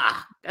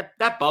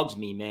that bugs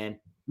me, man.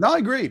 No, I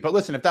agree. But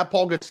listen, if that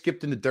ball gets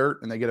skipped in the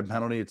dirt and they get a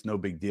penalty, it's no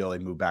big deal. They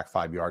move back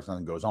 5 yards,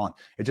 nothing goes on.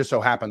 It just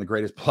so happened the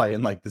greatest play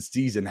in like the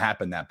season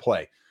happened that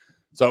play.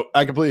 So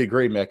I completely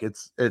agree, Mick.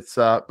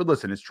 But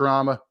listen, it's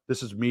drama.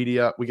 This is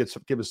media. We get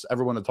give us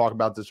everyone to talk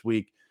about this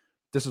week.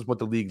 This is what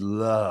the league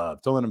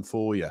loves. Don't let them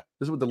fool you.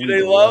 This is what the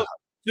league loves.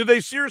 Do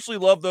they seriously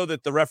love, though,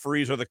 that the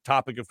referees are the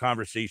topic of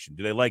conversation?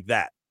 Do they like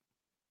that?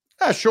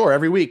 Yeah, sure.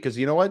 Every week. Because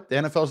you know what? The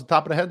NFL is the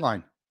top of the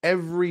headline.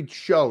 Every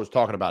show is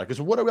talking about it. Because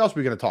what else are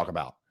we going to talk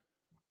about?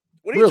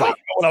 What are you talking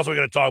about? What else are we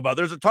going to talk about?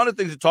 There's a ton of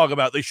things to talk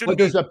about. They shouldn't.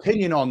 But there's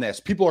opinion on this.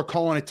 People are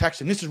calling and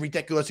texting. This is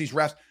ridiculous. These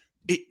refs.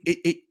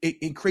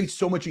 It creates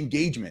so much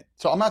engagement.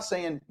 So I'm not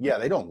saying, yeah,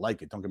 they don't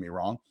like it. Don't get me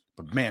wrong.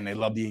 But man, they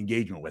love the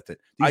engagement with it.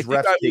 I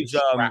was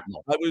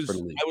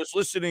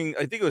listening.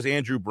 I think it was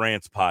Andrew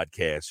Brandt's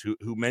podcast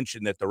who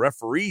mentioned that the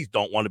referees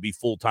don't want to be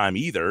full time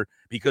either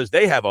because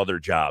they have other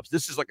jobs.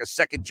 This is like a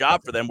second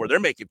job for them where they're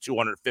making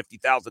 $250,000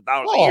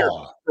 a year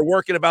for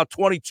working about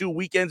 22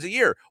 weekends a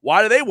year.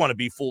 Why do they want to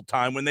be full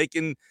time when they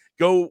can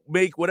go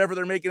make whatever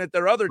they're making at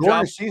their other job?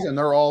 During the season,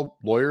 they're all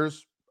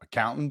lawyers,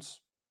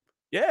 accountants,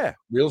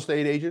 real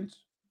estate agents,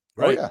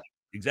 right? Oh, yeah.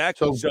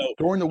 Exactly. So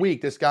during the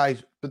week, this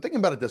guy's but thinking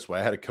about it this way,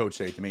 I had a coach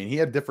say it to me, and he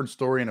had a different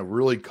story and a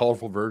really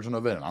colorful version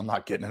of it, and I'm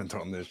not getting into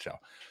it on this show.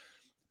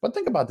 But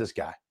think about this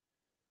guy.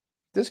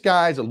 This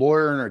guy's a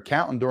lawyer and an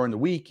accountant during the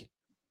week,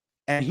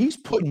 and he's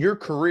putting your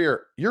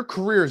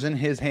career's in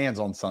his hands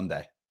on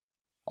Sunday.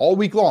 All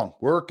week long,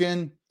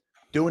 working,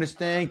 doing his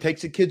thing,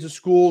 takes the kids to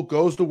school,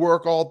 goes to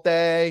work all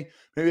day,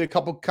 maybe a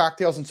couple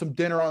cocktails and some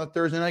dinner on a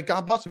Thursday night.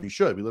 God bless him. He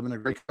should. We live in a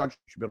great country.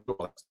 You should be able to do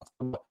all that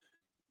stuff.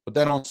 But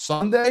then on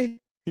Sunday,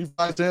 he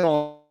flies in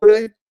on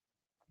Saturday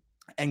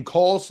and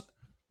calls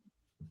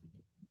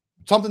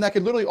something that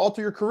could literally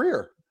alter your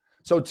career.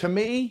 So to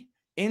me,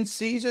 in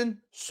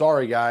season,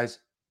 sorry, guys,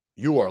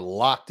 you are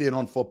locked in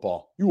on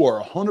football. You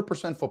are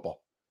 100%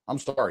 football. I'm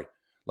sorry.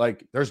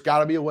 Like, there's got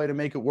to be a way to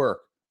make it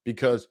work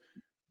because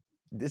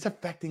it's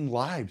affecting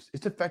lives.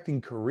 It's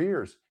affecting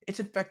careers. It's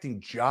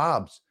affecting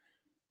jobs.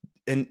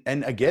 And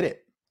I get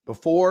it.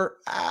 Before,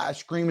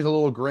 Scream is a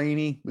little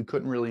grainy. We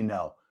couldn't really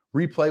know.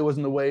 Replay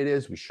wasn't the way it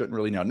is. We shouldn't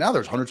really know. Now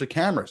there's hundreds of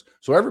cameras.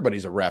 So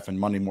everybody's a ref and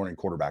Monday morning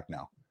quarterback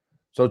now.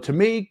 So to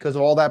me, because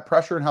of all that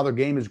pressure and how their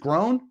game has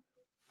grown,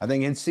 I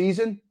think in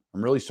season,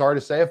 I'm really sorry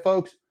to say it,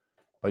 folks,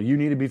 but you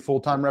need to be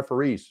full-time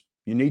referees.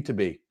 You need to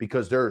be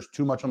because there's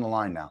too much on the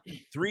line now.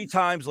 3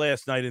 times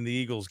last night in the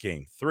Eagles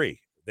game, 3.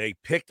 They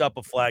picked up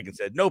a flag and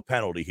said, no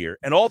penalty here.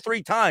 And all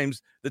 3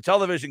 times, the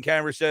television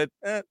camera said,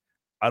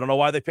 I don't know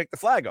why they picked the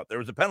flag up. There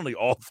was a penalty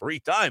all 3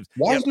 times.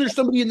 Why isn't there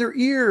somebody in their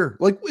ear?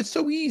 Like, it's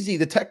so easy.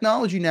 The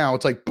technology now,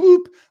 it's like,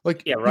 boop.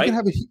 Like, yeah, right?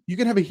 You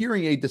can have a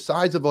hearing aid the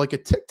size of like a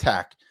Tic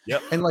Tac.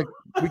 Yep. And like,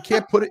 we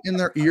can't put it in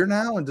their ear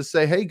now and just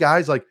say, hey,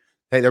 guys, like,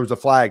 hey, there was a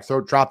flag.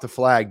 Drop the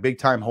flag. Big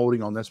time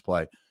holding on this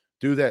play.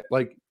 Do that.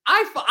 Like,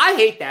 I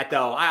hate that,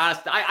 though.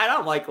 I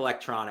don't like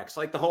electronics.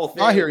 Like the whole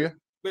thing. I hear you.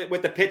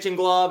 With the pitching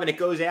glove and it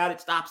goes out, it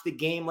stops the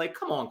game. Like,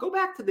 come on, go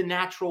back to the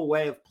natural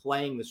way of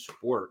playing the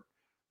sport,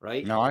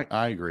 right? No,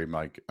 I agree,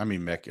 Mike. I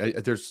mean,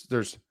 Mick,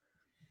 there's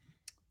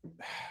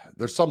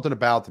something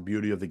about the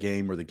beauty of the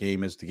game where the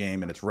game is the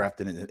game and it's reffed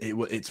and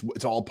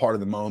it's all part of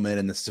the moment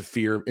and the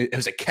severe. It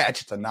was a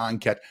catch, it's a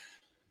non-catch,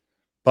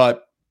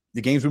 but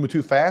the game's moving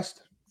too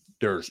fast.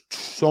 There's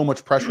so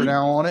much pressure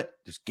now on it.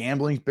 Just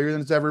gambling's bigger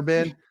than it's ever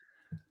been.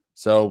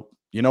 So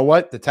you know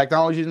what? The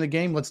technology's in the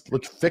game. Let's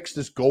fix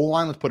this goal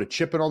line. Let's put a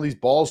chip in all these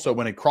balls so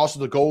when it crosses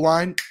the goal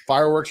line,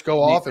 fireworks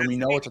go off and we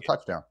know it's a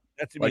touchdown.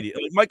 That's immediate.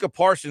 Like Micah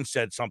Parsons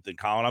said something,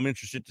 Colin. I'm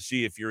interested to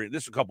see if you're in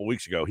this a couple of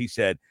weeks ago. He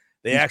said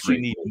they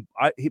actually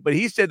but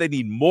he said they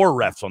need more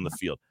refs on the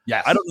field.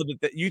 Yes. I don't know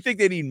that you think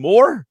they need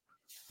more?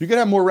 You can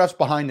have more refs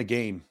behind the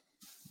game,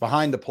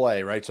 behind the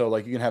play, right? So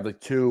like you can have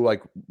like 2,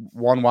 like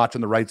one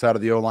watching the right side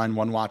of the O-line,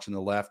 one watching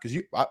the left. Because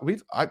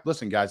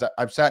listen, guys,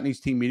 I've sat in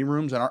these team meeting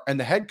rooms and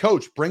the head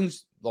coach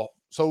brings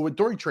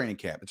during training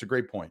camp, it's a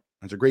great point.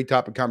 It's a great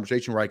topic of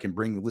conversation where I can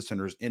bring the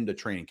listeners into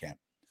training camp.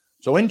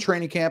 So in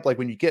training camp, like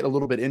when you get a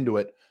little bit into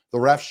it, the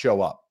refs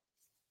show up.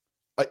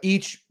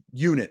 Each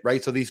unit,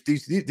 right? So these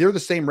they're the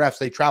same refs.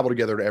 They travel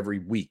together every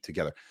week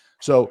together.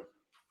 So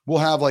we'll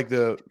have like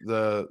the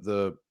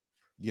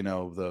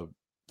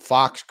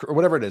Fox or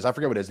whatever it is. I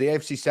forget what it is. The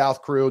AFC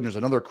South crew, and there's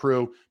another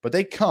crew, but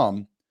they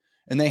come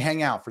and they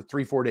hang out for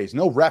 3-4 days. And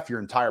they'll ref your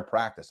entire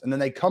practice. And then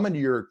they come into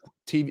your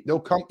TV. They'll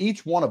come,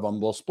 each one of them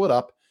will split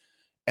up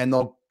and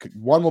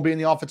one will be in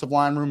the offensive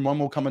line room. One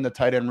will come in the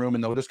tight end room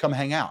and they'll just come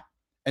hang out.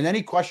 And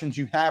any questions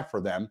you have for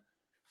them,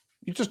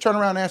 you just turn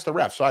around and ask the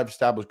ref. So I've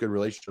established good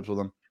relationships with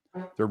them.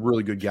 They're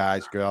really good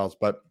guys, girls.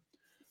 But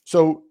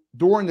so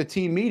during the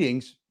team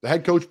meetings, the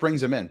head coach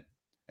brings them in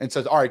and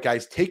says, all right,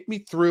 guys, take me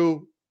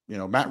through,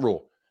 Matt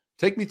Rule,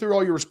 take me through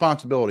all your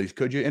responsibilities.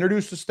 Could you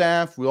introduce the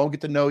staff? We all get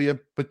to know you,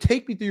 but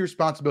take me through your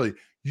responsibility.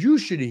 You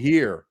should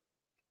hear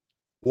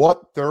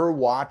what they're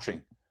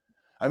watching.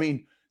 I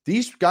mean,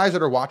 these guys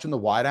that are watching the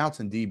wideouts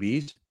and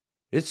DBs,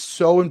 it's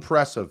so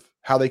impressive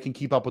how they can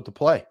keep up with the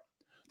play.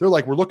 They're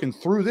like, we're looking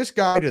through this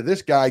guy to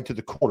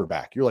the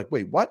quarterback. You're like,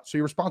 wait, what? So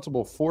you're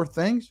responsible for 4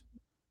 things?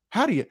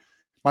 How do you?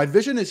 My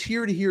vision is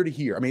here to here to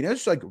here. I mean,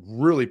 it's like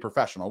really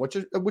professional, which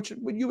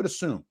you would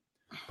assume.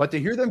 But to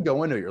hear them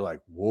go into it, you're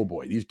like, whoa,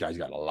 boy, these guys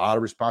got a lot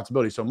of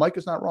responsibility. So Mike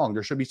is not wrong.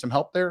 There should be some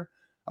help there.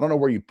 I don't know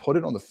where you put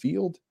it on the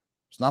field.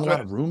 There's not a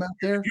lot of room out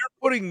there. If you're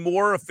putting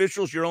more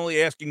officials, you're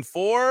only asking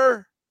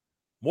for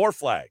more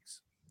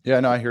flags.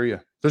 Yeah, no, I hear you.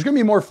 There's going to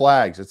be more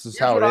flags. This is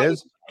how it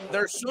is.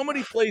 There's so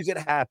many plays that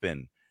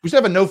happen. We should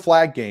have a no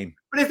flag game.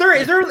 But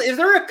is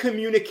there a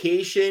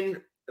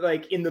communication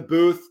like in the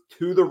booth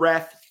to the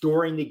ref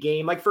during the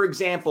game? Like for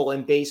example,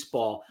 in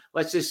baseball,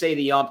 let's just say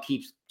the ump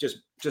keeps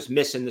just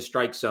missing the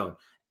strike zone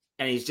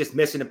and he's just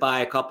missing it by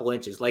a couple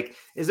inches. Like,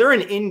 is there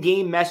an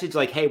in-game message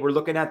like, hey, we're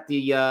looking at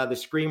the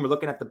screen, we're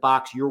looking at the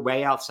box, you're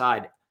way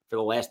outside for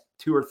the last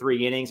 2 or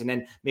 3 innings, and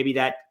then maybe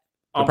that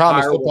the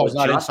problem is football's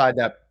not inside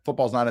that.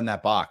 Football's not in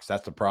that box.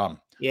 That's the problem.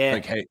 Yeah.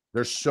 Like, hey,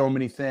 there's so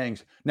many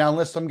things. Now,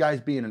 unless some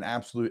guy's being an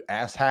absolute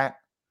asshat,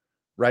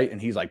 right?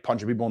 And he's like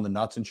punching people in the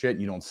nuts and shit,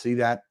 and you don't see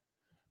that.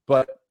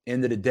 But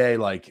end of the day,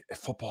 like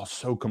football's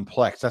so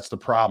complex. That's the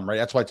problem, right?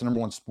 That's why it's the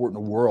 #1 sport in the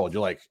world.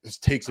 You're like, this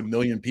takes 1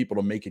 million people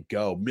to make it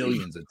go.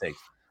 Millions it takes.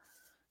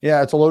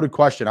 Yeah, it's a loaded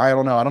question. I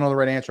don't know. I don't know the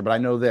right answer, but I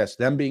know this.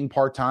 Them being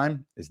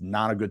part-time is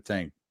not a good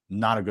thing.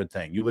 Not a good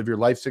thing. You live your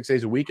life 6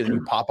 days a week and then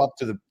you pop up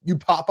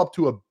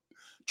to a $1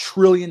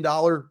 trillion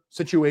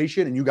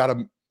situation and you got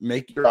to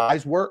make your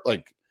eyes work.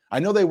 Like, I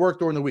know they work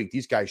during the week.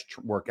 These guys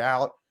work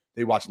out.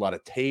 They watch a lot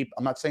of tape.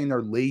 I'm not saying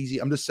they're lazy.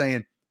 I'm just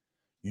saying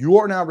you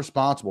are now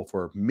responsible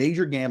for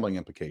major gambling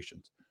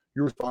implications.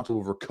 You're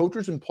responsible for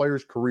coaches and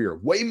players' career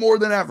way more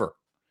than ever.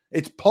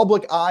 It's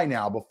public eye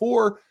now.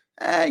 Before,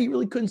 you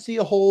really couldn't see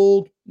a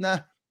hold. Nah.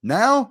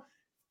 Now,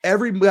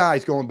 every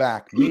guy's going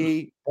back.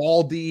 Me,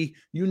 Baldy,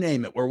 you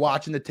name it. We're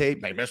watching the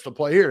tape. They missed a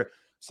play here.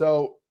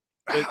 So,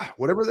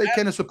 whatever they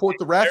can to support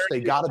the refs,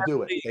 they got to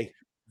do it.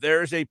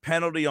 There's a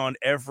penalty on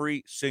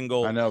every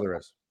single. I know there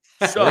is.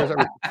 So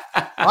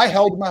I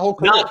held my whole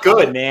career. Not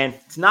good, man.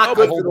 It's not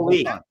good for the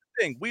league.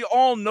 We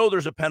all know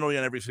there's a penalty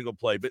on every single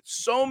play, but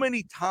so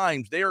many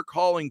times they are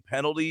calling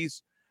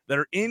penalties that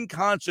are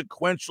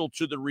inconsequential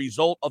to the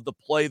result of the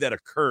play that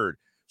occurred.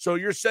 So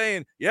you're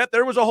saying, yeah,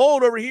 there was a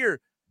hold over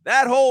here.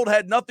 That hold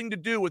had nothing to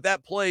do with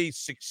that play's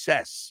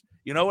success.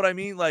 You know what I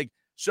mean? Like,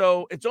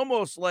 so it's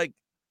almost like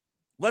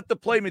let the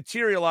play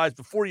materialize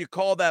before you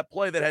call that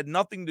play that had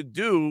nothing to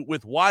do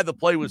with why the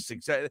play was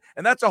success.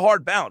 And that's a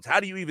hard balance. How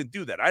do you even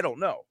do that? I don't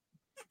know.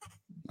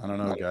 I don't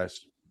know,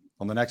 guys.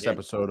 On the next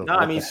episode of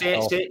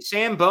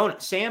Sam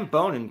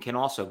Bonin can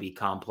also be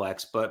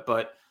complex,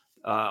 but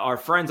our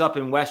friends up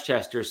in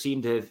Westchester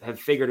seem to have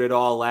figured it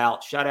all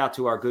out. Shout out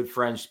to our good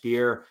friend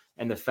Spear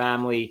and the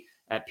family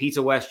at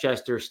Pizza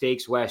Westchester,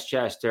 Steaks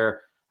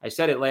Westchester. I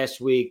said it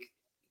last week.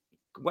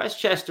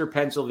 Westchester,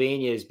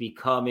 Pennsylvania is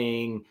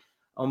becoming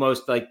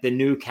almost like the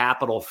new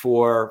capital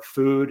for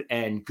food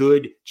and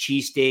good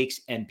cheesesteaks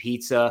and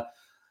pizza.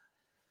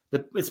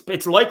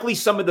 It's likely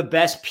some of the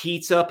best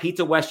pizza.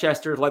 Pizza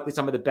Westchester is likely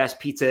some of the best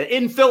pizza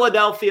in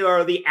Philadelphia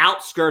or the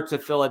outskirts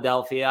of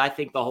Philadelphia. I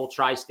think the whole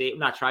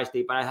not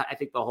tri-state, but I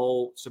think the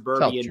whole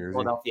suburban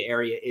Philadelphia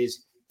area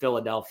is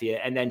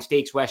Philadelphia. And then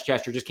Steaks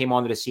Westchester just came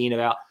onto the scene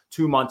about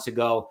 2 months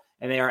ago,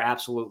 and they are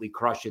absolutely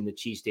crushing the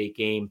cheesesteak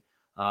game.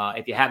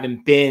 If you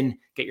haven't been,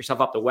 get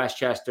yourself up to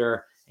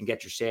Westchester and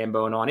get your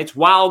Sambone on. It's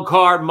wild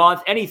card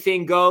month.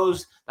 Anything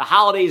goes. The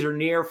holidays are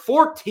near.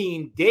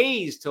 14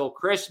 days till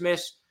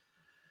Christmas.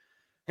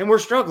 And we're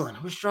struggling.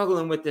 We're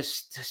struggling with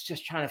this,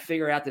 just trying to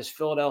figure out this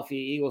Philadelphia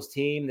Eagles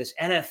team, this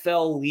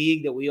NFL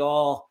league that we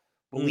all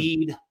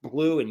bleed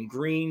blue and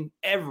green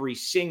every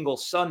single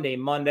Sunday,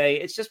 Monday.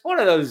 It's just one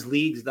of those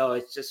leagues, though.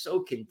 It's just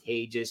so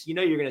contagious. You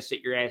know you're going to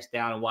sit your ass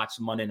down and watch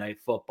some Monday Night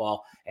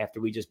Football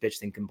after we just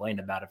bitched and complained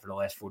about it for the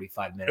last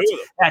 45 minutes.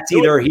 That's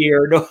either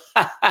here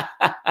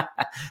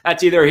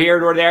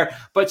nor there.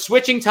 But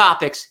switching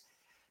topics,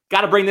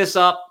 got to bring this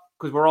up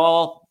because we're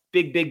all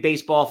big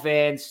baseball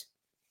fans.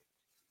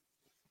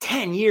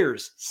 10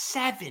 years,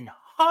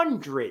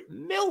 $700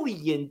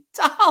 million.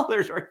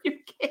 Are you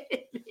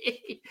kidding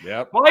me?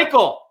 Yep.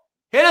 Michael,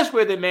 hit us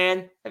with it,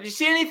 man. Have you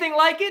seen anything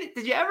like it?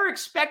 Did you ever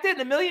expect it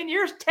in a million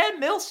years? 10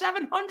 mil,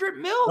 700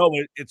 mil? No,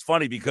 it's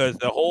funny because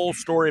the whole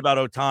story about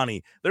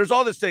Ohtani, there's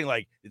all this thing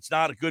like it's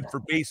not good for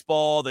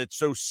baseball, that's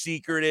so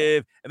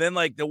secretive. And then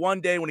like the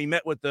one day when he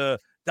met with the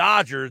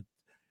Dodgers,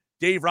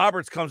 Dave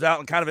Roberts comes out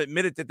and kind of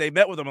admitted that they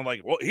met with him. I'm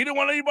like, well, he didn't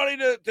want anybody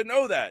to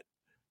know that.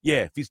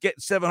 Yeah, if he's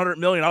getting $700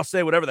 million, I'll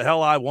say whatever the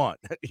hell I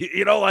want.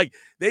 You know, like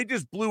they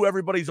just blew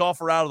everybody's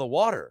offer out of the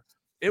water.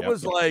 It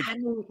was like,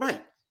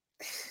 right.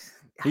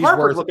 He's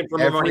Harper's looking for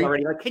more money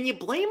already. Like, can you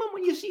blame him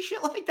when you see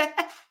shit like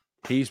that?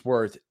 He's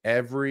worth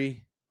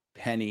every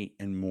penny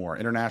and more.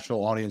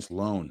 International audience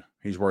loan.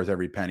 He's worth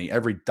every penny,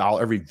 every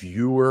dollar, every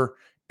viewer,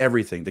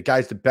 everything. The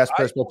guy's the best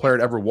baseball player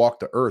to ever walk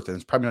the earth, and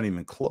it's probably not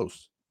even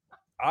close.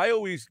 I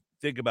always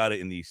think about it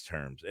in these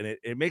terms, and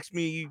it makes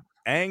me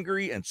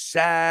angry and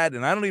sad,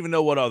 and I don't even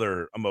know what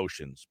other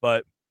emotions.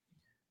 But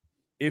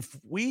if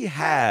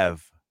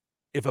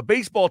a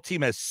baseball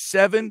team has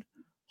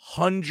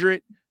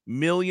 $700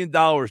 million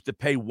to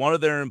pay one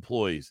of their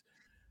employees,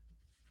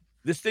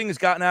 this thing has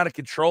gotten out of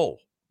control.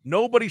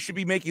 Nobody should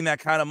be making that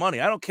kind of money.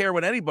 I don't care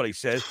what anybody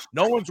says.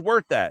 No one's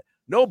worth that.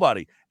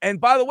 Nobody. And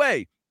by the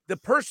way, the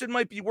person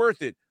might be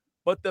worth it,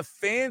 but the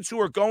fans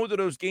who are going to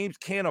those games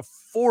can't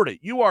afford it.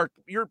 Your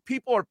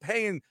people are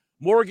paying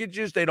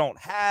mortgages they don't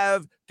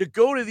have to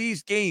go to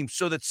these games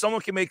so that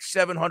someone can make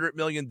 $700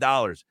 million.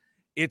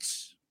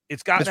 It's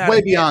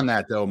way beyond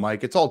that, though,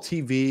 Mike. It's all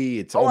TV.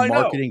 It's all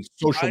marketing,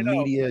 social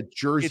media,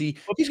 jersey.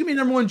 He's gonna be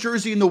number one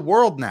jersey in the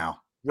world now.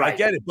 Right. I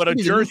get it, but a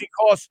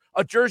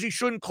jersey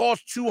shouldn't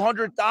cost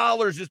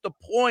 $200. Is the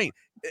point?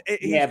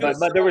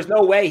 But there was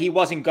no way he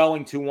wasn't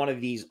going to one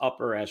of these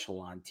upper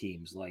echelon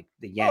teams like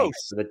the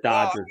Yankees, or the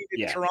Dodgers.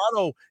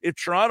 If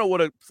Toronto would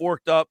have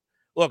forked up.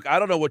 Look, I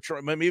don't know what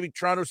maybe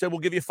Toronto said,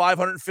 we'll give you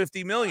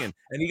 $550 million,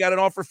 and he got an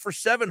offer for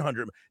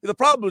 $700. The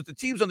problem was the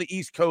teams on the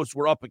East Coast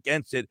were up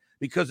against it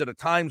because of the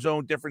time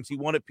zone difference. He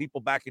wanted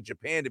people back in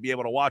Japan to be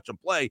able to watch them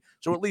play.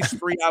 So at least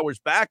 3 hours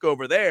back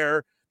over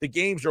there, the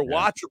games are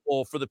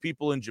watchable for the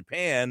people in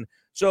Japan.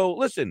 So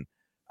listen,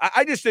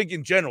 I just think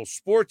in general,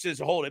 sports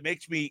as a whole, it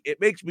makes me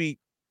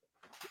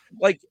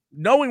like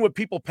knowing what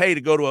people pay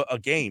to go to a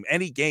game,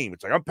 any game.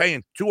 It's like I'm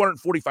paying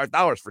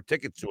 $245 for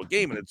tickets to a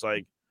game, and it's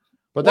like,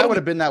 but that would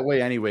have been that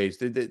way anyways.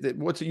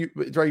 What's you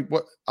right?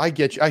 What I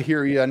get you, I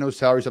hear you. I know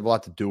salaries have a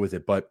lot to do with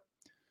it, but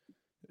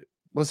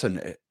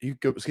listen, you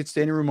go get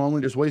standing room only.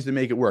 There's ways to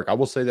make it work. I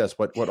will say this: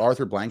 what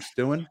Arthur Blank's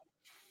doing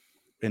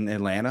in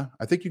Atlanta,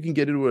 I think you can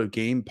get into a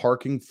game,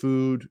 parking,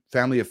 food,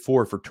 family of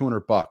 4 for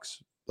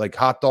 $200, like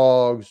hot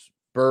dogs,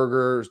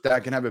 burgers.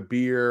 Dad can have a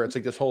beer. It's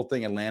like this whole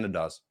thing Atlanta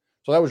does.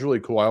 So that was really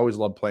cool. I always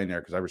love playing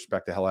there because I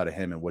respect the hell out of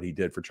him and what he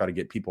did for trying to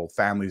get people,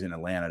 families in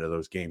Atlanta to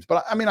those games.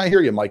 But I mean, I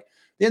hear you, Mike. At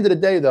the end of the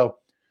day, though,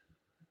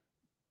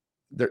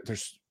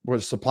 there's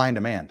supply and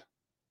demand.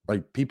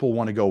 Like people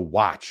want to go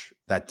watch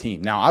that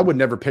team. Now, I would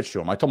never pitch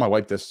to him. I told my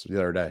wife this the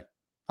other day.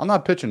 I'm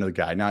not pitching to the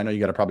guy. Now I know you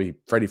got to probably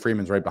Freddie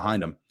Freeman's right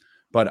behind him,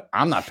 but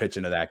I'm not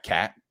pitching to that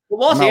cat.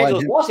 Well,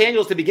 Los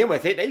Angeles to begin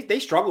with, they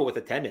struggle with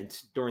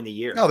attendance during the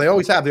year. No, they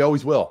always have. They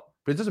always will.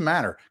 But it doesn't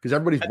matter because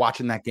everybody's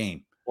watching that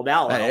game. Well,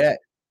 now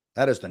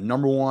that is the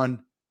number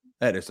one.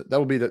 That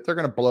will be they're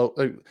going to blow.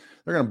 They're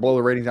going to blow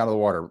the ratings out of the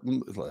water.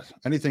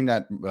 Anything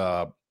that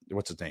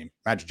what's his name?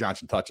 Magic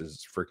Johnson touches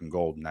is freaking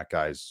gold. And that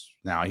guy's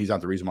he's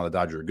not the reason why the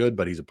Dodgers are good,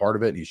 but he's a part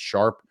of it. He's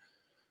sharp.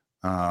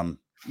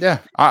 Yeah,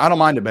 I don't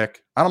mind it, Mick.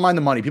 I don't mind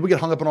the money. People get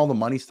hung up on all the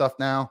money stuff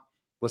now.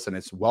 Listen,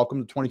 it's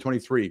welcome to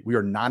 2023. We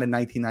are not in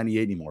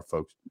 1998 anymore,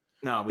 folks.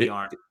 No, we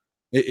aren't.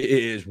 It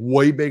is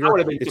way bigger.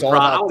 It's all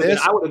about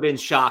this. I would have been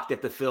shocked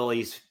if the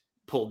Phillies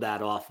pulled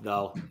that off,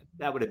 though.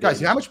 That would have been. Guys,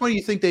 how much money do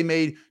you think they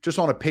made just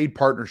on a paid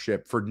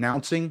partnership for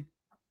announcing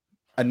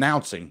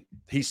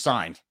he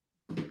signed?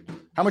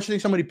 How much do you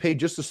think somebody paid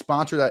just to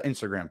sponsor that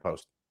Instagram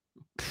post?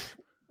 I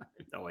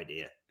have no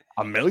idea.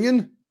 $1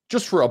 million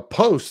just for a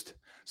post.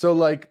 So,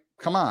 like,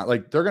 come on.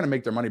 Like, they're going to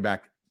make their money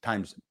back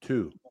times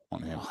 2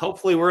 on him. Well,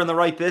 hopefully we're in the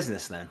right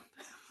business then.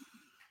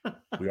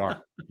 We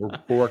are. We're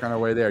working our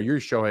way there. You're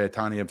Shohei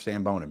Ohtani of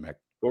Sam Bonin, Mick.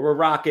 Well, we're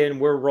rocking.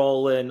 We're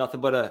rolling. Nothing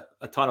but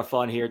a ton of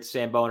fun here at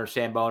Sam Boner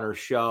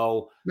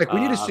Show. Mick, we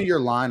need to see your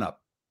lineup.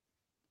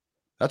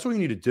 That's what you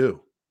need to do.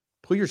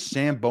 Put your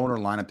Sam Boner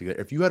lineup together.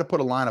 If you had to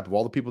put a lineup of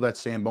all the people that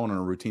Sam Boner in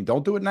a routine,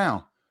 don't do it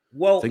now.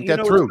 Well, think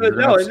that through.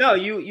 No.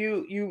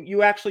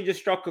 You actually just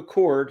struck a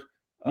chord.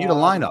 You need a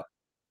lineup.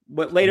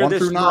 But later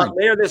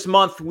this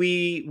month,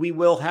 we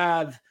will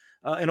have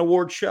an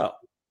award show.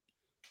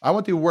 I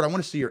want the award. I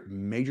want to see your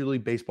Major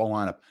League Baseball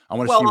lineup. I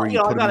want to see where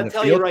you put them in the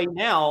field. I got to tell you right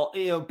now,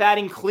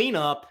 batting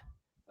cleanup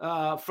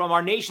from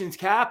our nation's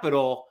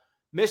capital,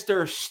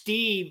 Mr.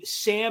 Steve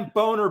Sam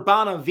Boner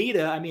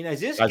Bonavita. I mean, is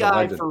this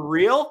guy for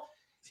real?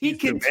 He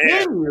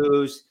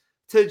continues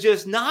to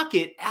just knock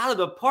it out of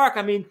the park.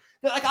 I mean,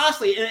 like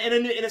honestly,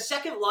 in a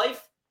second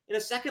life,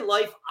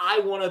 I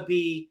want to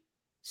be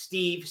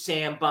Steve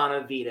Sam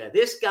Bonavita.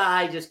 This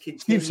guy just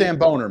continues. Steve Sam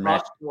Boner,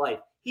 man. Life.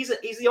 He's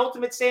the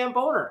ultimate Sam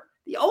Boner.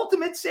 The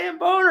ultimate Sam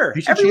Boner.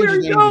 He should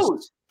everywhere he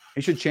goes.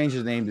 He should change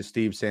his name to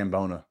Steve Sam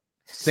Bona.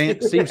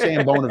 Steve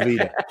Sam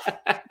Bonavita.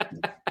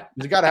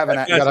 He's got to have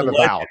a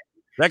vowel.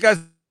 That guy's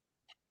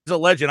a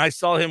legend. I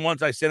saw him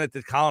once. I sent it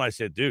to Colin. I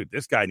said, dude,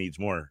 this guy needs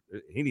more.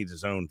 He needs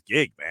his own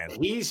gig, man.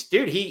 He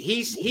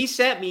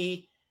sent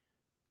me.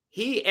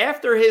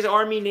 After his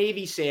Army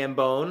Navy Sam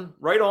Bone,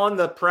 right on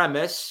the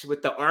premise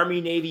with the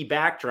Army Navy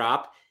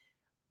backdrop.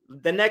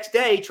 The next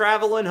day,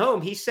 traveling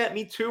home, he sent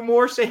me 2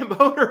 more Sam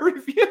Boner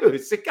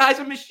reviews. The guy's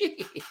a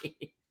machine.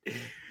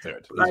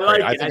 Dude, I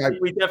like it. I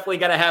think we definitely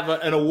got to have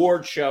an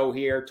award show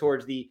here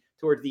towards the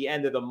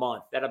end of the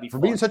month. That'll be fun.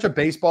 For being such a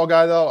baseball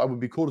guy, though, it would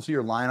be cool to see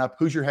your lineup.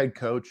 Who's your head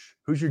coach?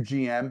 Who's your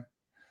GM?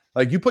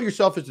 Like, you put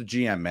yourself as the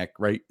GM, Mick,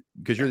 right?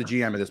 Because you're the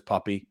GM of this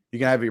puppy. You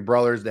can have your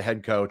brothers, the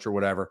head coach or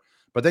whatever.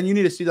 But then you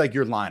need to see, like,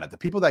 your lineup. The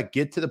people that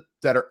get to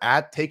that are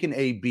at taking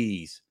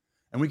ABs.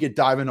 And we could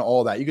dive into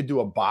all that. You could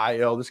do a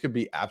bio. This could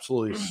be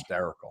absolutely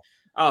hysterical.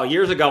 Oh,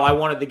 years ago, I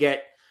wanted to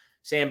get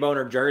Sam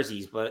Boner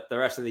jerseys, but the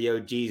rest of the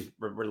OGs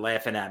were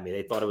laughing at me.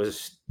 They thought it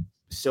was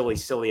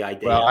silly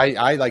idea. Well,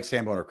 I like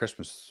Sam Boner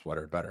Christmas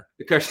sweater better.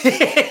 Because we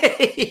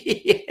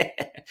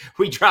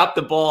dropped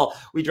the ball.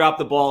 We dropped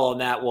the ball on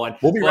that one.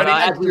 We'll be ready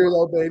next year,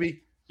 though,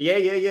 baby.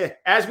 Yeah.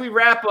 As we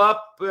wrap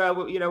up, we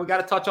got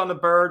to touch on the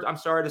Birds. I'm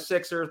sorry, the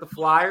Sixers, the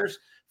Flyers.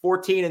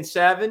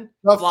 14-7.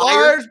 The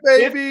Flyers,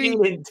 baby.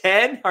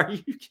 15-10. Are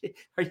you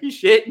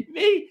shitting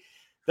me?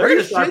 They're going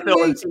to start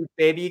filling seats,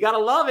 baby. You got to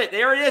love it.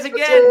 There it is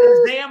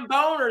again. Zam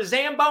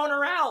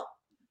Boner out.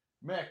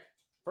 Mick,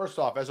 first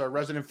off, as our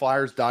resident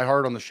Flyers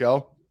diehard on the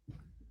show,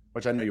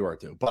 which I know you are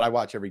too, but I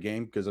watch every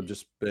game because it's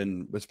just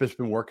been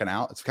working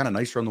out. It's kind of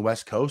nicer on the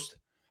West Coast.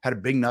 Had a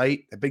big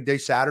night, a big day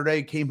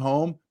Saturday. Came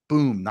home,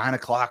 boom,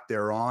 9:00.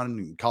 They're on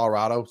in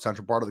Colorado,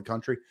 central part of the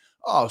country.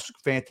 Oh, it's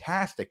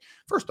fantastic.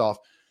 First off,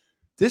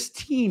 this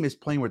team is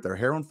playing with their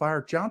hair on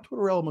fire. John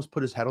Tortorella almost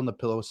put his head on the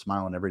pillow,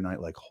 smiling every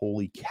night like,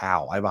 holy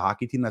cow. I have a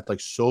hockey team that's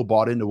like so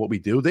bought into what we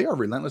do. They are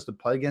relentless to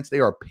play against. They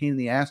are a pain in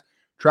the ass.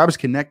 Travis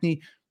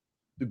Konechny,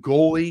 the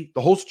goalie,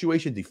 the whole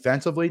situation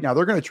defensively. Now,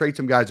 they're going to trade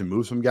some guys and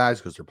move some guys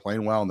because they're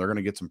playing well, and they're going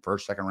to get some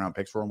first, second round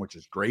picks for them, which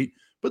is great.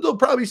 But they'll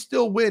probably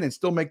still win and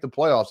still make the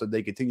playoffs if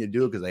they continue to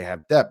do it because they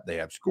have depth. They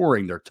have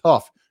scoring. They're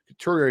tough.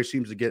 Couturier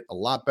seems to get a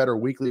lot better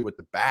weekly with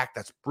the back.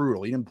 That's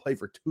brutal. He didn't play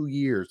for 2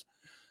 years.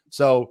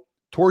 So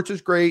Torch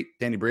is great.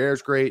 Danny Briere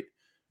is great.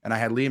 And I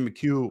had Liam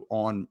McHugh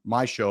on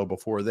my show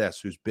before this,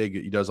 who's big.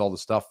 He does all the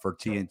stuff for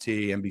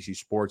TNT, NBC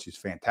Sports. He's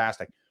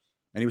fantastic.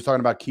 And he was talking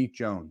about Keith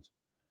Jones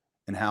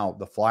and how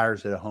the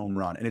Flyers hit a home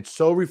run. And it's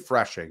so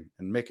refreshing.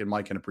 And Mick and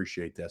Mike can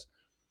appreciate this.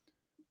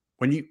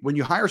 When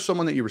you hire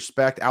someone that you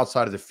respect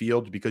outside of the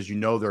field because you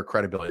know their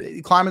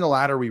credibility, climbing the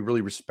ladder, we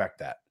really respect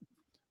that.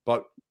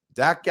 But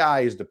that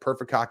guy is the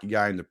perfect hockey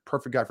guy and the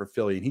perfect guy for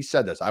Philly. And he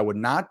said this, I would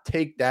not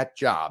take that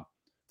job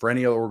for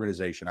any other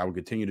organization. I would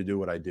continue to do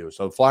what I do.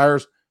 So the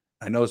Flyers,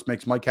 I know this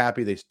makes Mike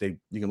happy. You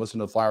can listen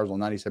to the Flyers on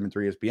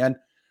 97.3 ESPN.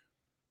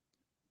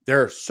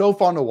 They're so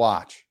fun to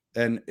watch.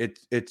 And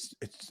it's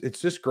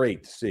just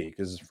great to see,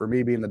 because for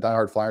me, being the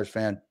diehard Flyers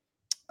fan,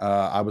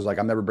 I was like,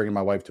 I'm never bringing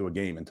my wife to a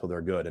game until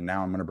they're good. And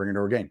now I'm going to bring her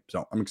to a game.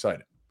 So I'm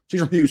excited.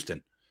 She's from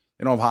Houston.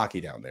 They don't have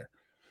hockey down there.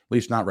 At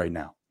least not right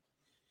now.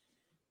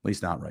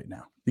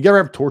 You ever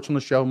have Torch on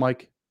the show,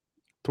 Mike?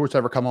 Torch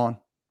ever come on?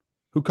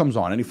 Who comes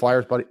on? Any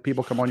Flyers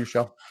people come on your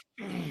show?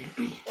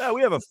 Yeah,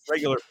 we have a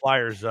regular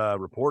Flyers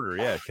reporter.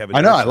 Yeah, Kevin.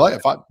 I know. I like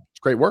it. It's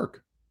great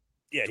work.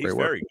 Yeah, he's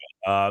very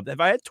good. Have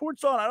I had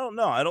Torch on? I don't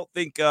know. I don't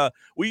think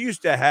we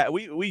used to have.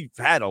 We've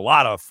had a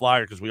lot of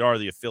Flyers because we are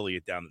the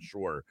affiliate down the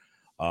shore.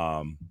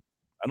 I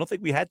don't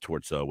think we had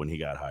Torch when he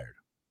got hired.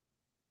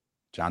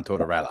 John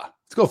Tortorella.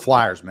 Let's go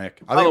Flyers,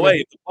 Mick. By the way,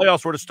 if the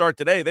playoffs were to start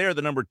today, they are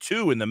the number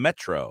 2 in the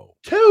Metro.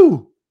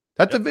 2.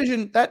 That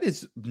division, that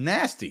is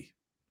nasty.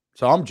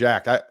 So I'm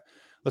jacked. I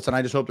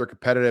just hope they're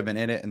competitive and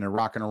in it, and they're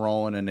rocking and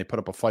rolling, and they put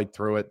up a fight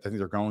through it. I think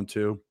they're going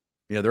to.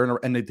 Yeah, they're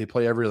and they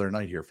play every other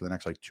night here for the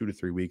next 2 to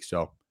 3 weeks.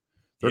 So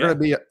they're gonna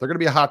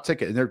be a hot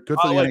ticket, and they're good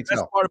for the NHL. The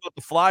best part about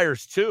the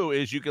Flyers too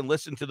is you can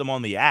listen to them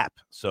on the app.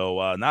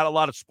 So not a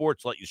lot of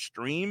sports let you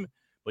stream,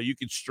 but you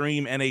can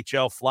stream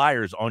NHL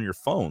Flyers on your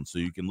phone. So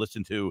you can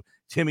listen to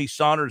Timmy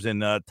Saunders,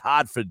 and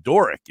Todd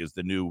Fedoruk is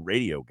the new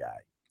radio guy.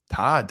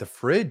 Todd, the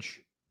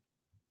fridge.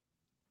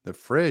 There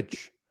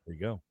you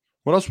go.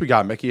 What else we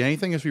got, Mickey?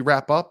 Anything as we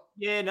wrap up?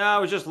 Yeah, no, I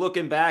was just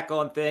looking back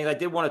on things. I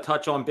did want to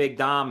touch on Big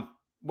Dom.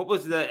 What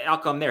was the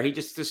outcome there? He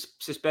just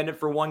suspended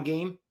for 1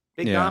 game,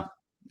 Dom?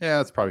 Yeah,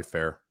 that's probably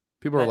fair.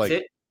 People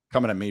are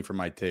coming at me for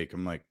my take.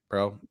 I'm like,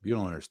 bro, you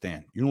don't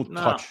understand. You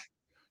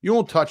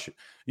don't touch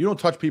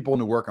people in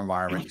the work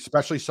environment,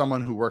 especially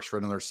someone who works for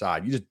another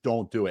side. You just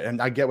don't do it.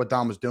 And I get what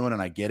Dom was doing,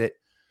 and I get it,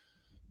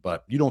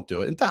 but you don't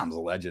do it. And Dom's a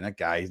legend. That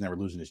guy, he's never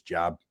losing his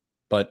job.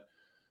 But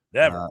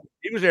never.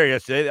 He was there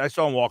yesterday. I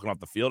saw him walking off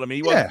the field. I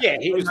mean,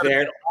 he was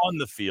there on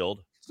the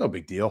field. It's no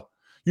big deal.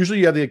 Usually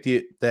you have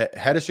the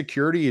head of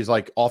security is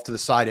off to the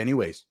side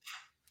anyways.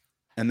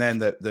 And then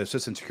the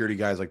assistant security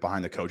guy is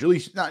behind the coach. At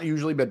least not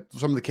usually, but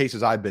some of the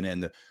cases I've been in,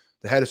 the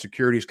head of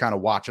security is kind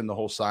of watching the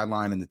whole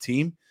sideline and the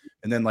team.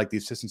 And then the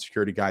assistant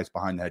security guys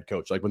behind the head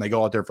coach. When they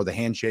go out there for the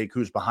handshake,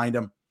 who's behind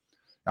him?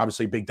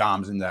 Obviously Big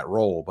Dom's in that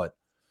role, but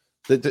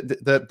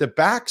the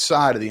back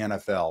side of the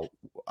NFL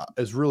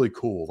is really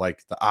cool.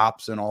 The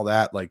ops and all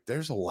that.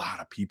 There's a lot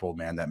of people,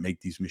 man, that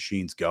make these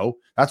machines go.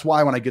 That's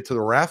why when I get to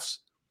the refs,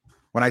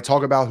 when I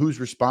talk about who's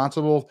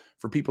responsible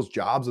for people's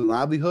jobs and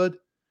livelihood,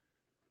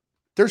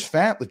 there's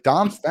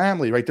Dom's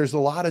family, right? There's a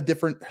lot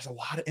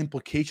of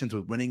implications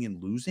with winning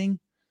and losing.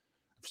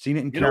 I've seen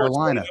it in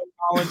Carolina.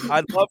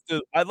 I'd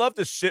love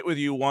to sit with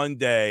you one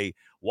day,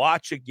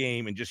 watch a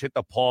game, and just hit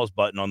the pause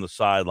button on the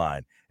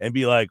sideline and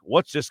be like,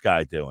 "What's this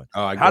guy doing?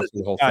 How does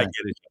this guy get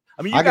it?"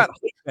 I mean, you got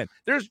hype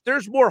men.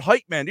 There's more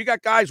hype men. You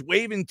got guys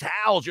waving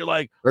towels. You're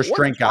like, they're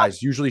strength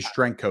guys, usually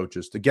strength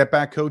coaches. The get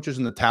back coaches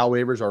and the towel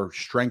wavers are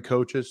strength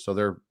coaches.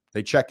 So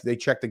they check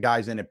the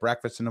guys in at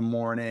breakfast in the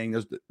morning.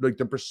 There's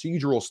the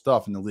procedural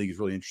stuff in the league is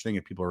really interesting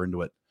if people are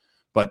into it.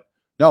 But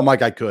no,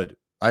 Mike,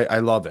 I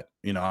love it.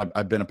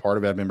 I've been a part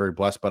of it. I've been very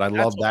blessed, but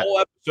love that whole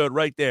episode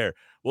right there.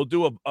 We'll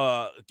do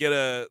get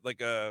a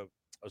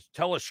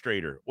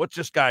telestrator. What's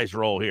this guy's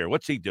role here?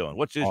 What's he doing?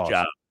 What's his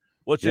job?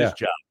 What's his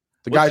job?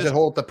 The guys that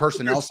hold the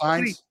personnel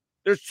signs.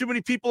 There's too many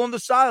people on the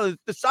sidelines.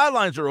 The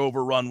sidelines are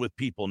overrun with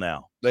people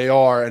now. They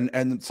are,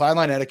 and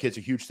sideline etiquette is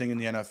a huge thing in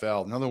the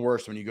NFL. Nothing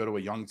worse when you go to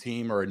a young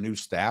team or a new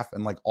staff,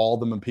 and all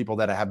of them and people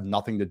that have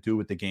nothing to do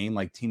with the game,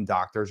 like team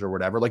doctors or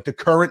whatever. The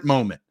current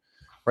moment,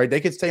 right? They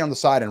could stay on the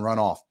side and run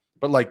off,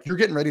 but you're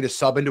getting ready to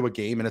sub into a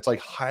game, and it's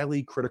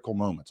highly critical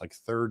moments,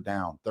 third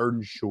down, third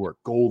and short,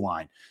 goal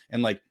line,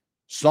 and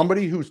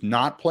somebody who's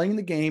not playing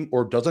the game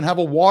or doesn't have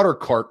a water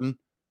carton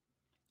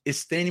is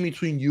standing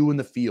between you and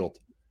the field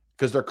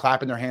because they're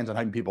clapping their hands and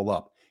hyping people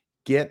up.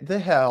 Get the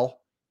hell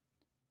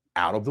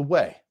out of the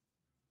way.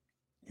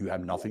 You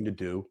have nothing to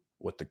do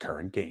with the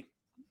current game.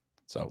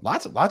 So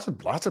lots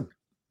of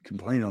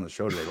complaining on the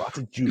show today. Lots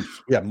of juice.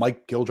 We have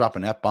Mike Gill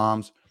dropping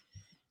F-bombs.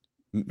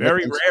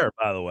 Very rare,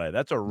 by the way.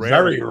 That's a rare.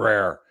 Very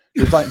rare.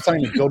 It's not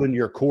even built into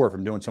your core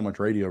from doing so much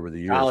radio over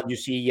the years. Alan, you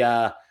see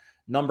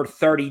number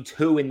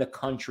 32 in the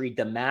country,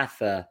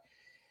 DeMatha,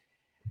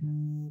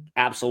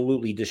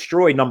 absolutely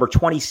destroyed number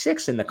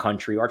 26 in the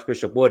country,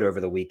 Archbishop Wood,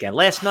 over the weekend.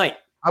 Last night.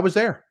 I was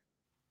there.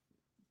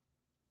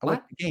 I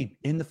watched the game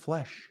in the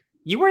flesh.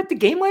 You were at the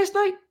game last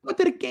night? Went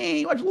to the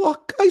game. I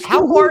look, high school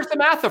How far is hoops. the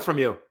Matha from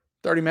you?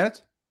 30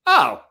 minutes.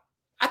 Oh,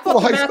 I thought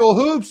Little the high school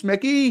hoops,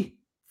 Mickey.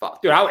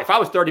 Dude, if I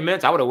was 30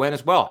 minutes, I would have went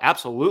as well.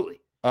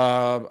 Absolutely.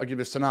 I'll give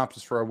you a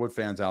synopsis for our Wood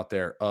fans out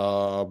there.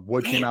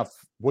 Wood came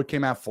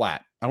out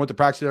flat. I went to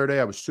practice the other day.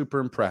 I was super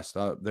impressed.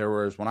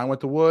 When I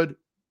went to Wood,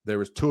 there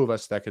was 2 of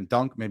us that can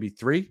dunk, maybe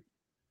 3.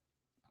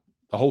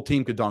 The whole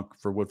team could dunk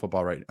for Wood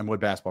football and Wood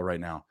basketball right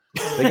now.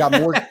 They got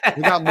more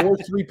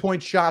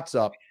 3-point shots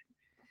up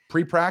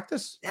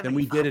pre-practice than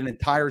we did an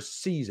entire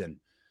season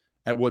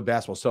at Wood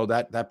basketball. So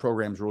that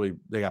program's really,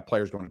 they got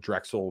players going to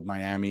Drexel,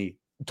 Miami,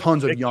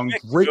 tons of young.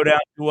 Go down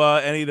to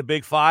any of the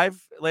Big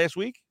 5 last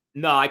week?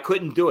 No, I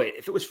couldn't do it.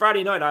 If it was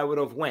Friday night, I would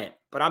have went.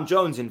 But I'm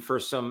jonesing for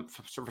some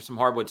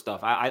hardwood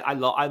stuff.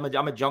 I'm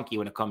a junkie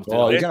when it comes to.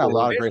 Oh, you're gonna have a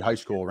lot of great high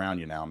school around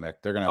you now, Mick.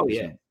 They're gonna.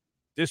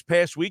 This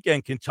past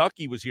weekend,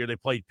 Kentucky was here. They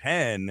played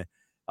Penn.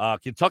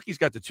 Kentucky's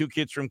got the 2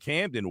 kids from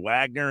Camden,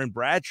 Wagner and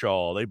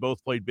Bradshaw. They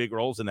both played big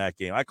roles in that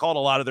game. I called a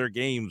lot of their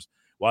games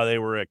while they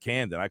were at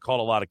Camden. I called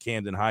a lot of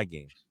Camden High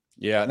games.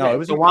 Yeah, no, it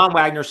was Juwan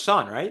Wagner's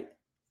son, right?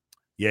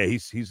 Yeah,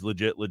 he's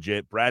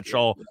legit.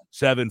 Bradshaw,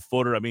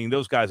 7-footer. I mean,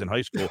 those guys in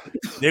high school,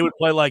 they would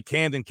play like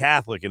Camden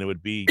Catholic, and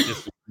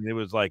it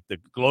was like the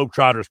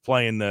Globetrotters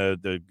playing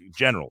the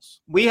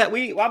Generals. We're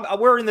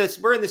in the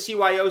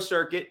CYO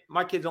circuit.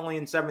 My kid's only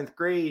in 7th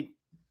grade.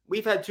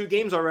 We've had 2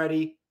 games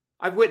already.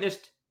 I've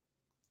witnessed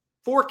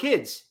 4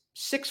 kids,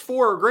 6'4"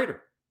 or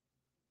greater.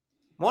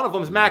 One of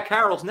them is Matt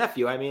Carroll's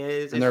nephew. I mean,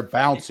 and they're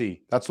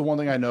bouncy. That's the one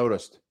thing I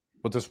noticed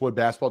with this Wood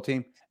basketball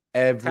team.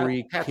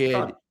 Every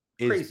kid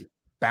is crazy.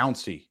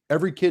 Bouncy.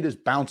 Every kid is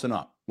bouncing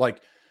up,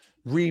 like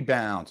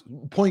rebounds,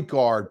 point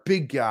guard,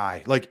 big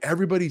guy. Like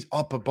everybody's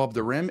up above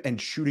the rim and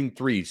shooting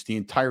threes. The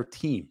entire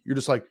team. You're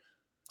just like,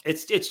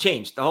 it's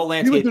changed. The whole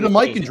landscape. You would do the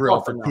Mike and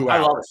drill for 2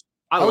 hours.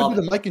 I would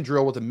do the Mike and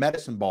drill with a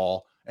medicine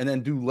ball and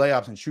then do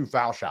layups and shoot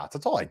foul shots.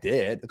 That's all I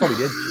did. That's all we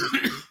did.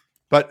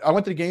 But I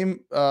went to the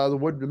game,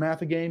 the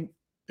Matha game.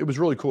 It was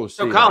really cool to see.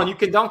 So, Colin, you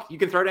can dunk. You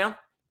can throw down.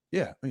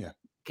 Yeah.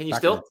 Can you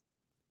still?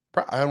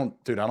 I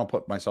don't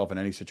put myself in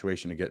any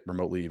situation to get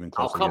remotely even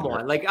close. Oh, come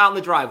on. Like out in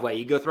the driveway,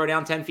 you go throw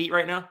down 10 feet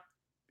right now?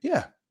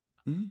 Yeah.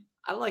 Mm-hmm.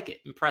 I like it.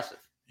 Impressive.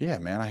 Yeah,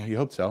 man. You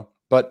hope so.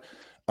 But,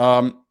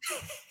 I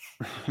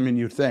mean,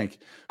 you'd think.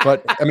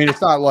 But, I mean, it's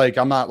not like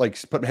I'm not like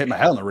hitting my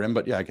head on the rim,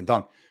 but yeah, I can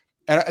dunk.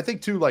 And I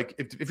think, too, like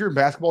if you're in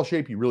basketball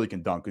shape, you really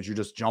can dunk because you're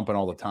just jumping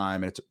all the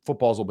time. And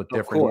football's a little bit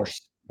different,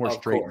 more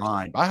straight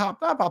line. I've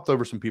hopped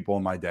over some people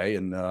in my day.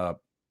 And I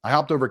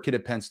hopped over a kid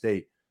at Penn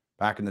State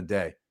back in the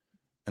day.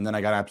 And then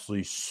I got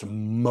absolutely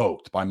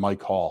smoked by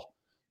Mike Hall.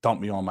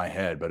 Dumped me on my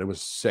head, but it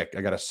was sick.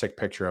 I got a sick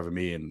picture of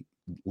me and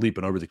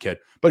leaping over the kid.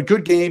 But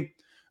good game.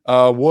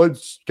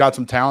 Woods got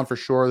some talent for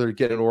sure. They're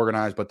getting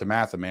organized. But the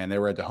Matha, man, they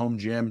were at the home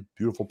gym.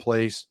 Beautiful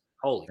place.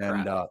 Holy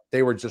crap. And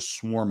they were just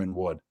swarming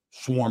Wood.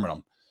 Swarming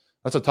them.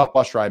 That's a tough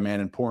bus ride, man,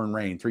 in pouring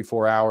rain.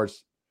 3-4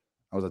 hours.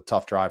 That was a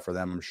tough drive for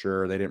them, I'm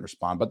sure. They didn't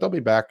respond. But they'll be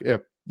back. Yeah,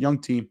 young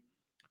team.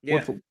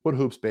 Yeah. Wood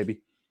hoops,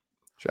 baby.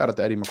 Shout out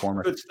to Eddie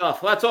McCormick. Good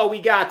stuff. Well, that's all we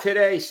got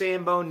today,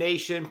 Sandbone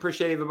Nation.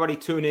 Appreciate everybody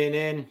tuning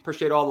in.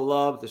 Appreciate all the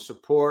love, the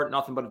support.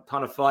 Nothing but a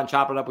ton of fun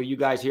chopping it up with you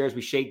guys here as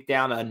we shake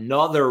down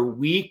another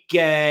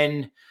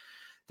weekend.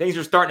 Things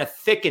are starting to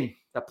thicken.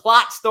 The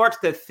plot starts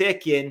to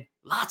thicken.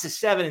 Lots of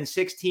 7 and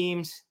 6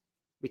 teams.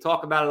 We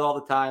talk about it all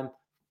the time.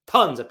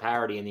 Tons of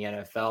parity in the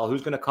NFL.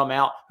 Who's going to come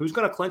out? Who's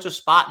going to clinch a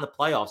spot in the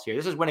playoffs here?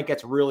 This is when it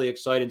gets really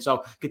exciting.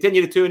 So continue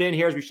to tune in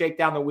here as we shake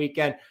down the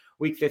weekend.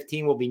 Week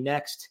 15 will be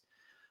next.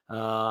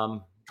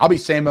 I'll be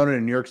Samboning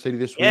in New York City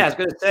this week. Yeah, I was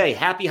going to say,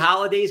 happy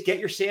holidays. Get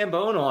your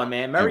Sambone on,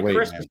 man. Merry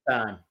Christmas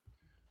time.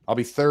 I'll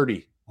be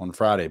 30 on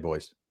Friday,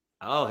 boys.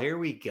 Oh, here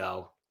we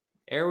go.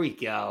 There we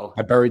go.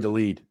 I buried the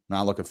lead.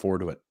 Not looking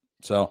forward to it.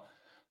 So,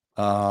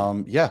 yeah,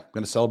 I'm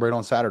going to celebrate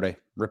on Saturday.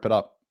 Rip it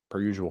up,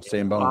 per usual.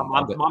 Sambone.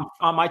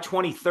 My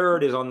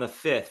 23rd is on the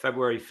 5th,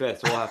 February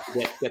 5th. So we'll have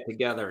to get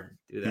together and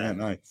do that. Yeah,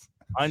 nice.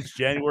 Mine's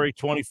January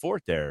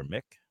 24th there,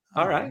 Mick.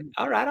 All right.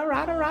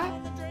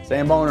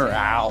 Samboner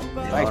out.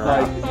 Thanks,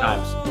 Mike.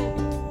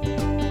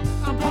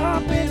 I'm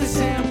popping the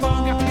Sambone.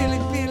 Got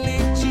Philly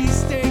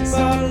cheesesteaks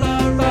all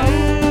around.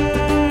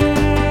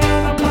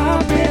 I'm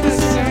popping the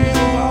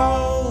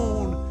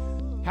Sambone.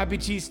 Happy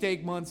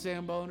Cheesesteak Month,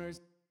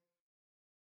 Samboners.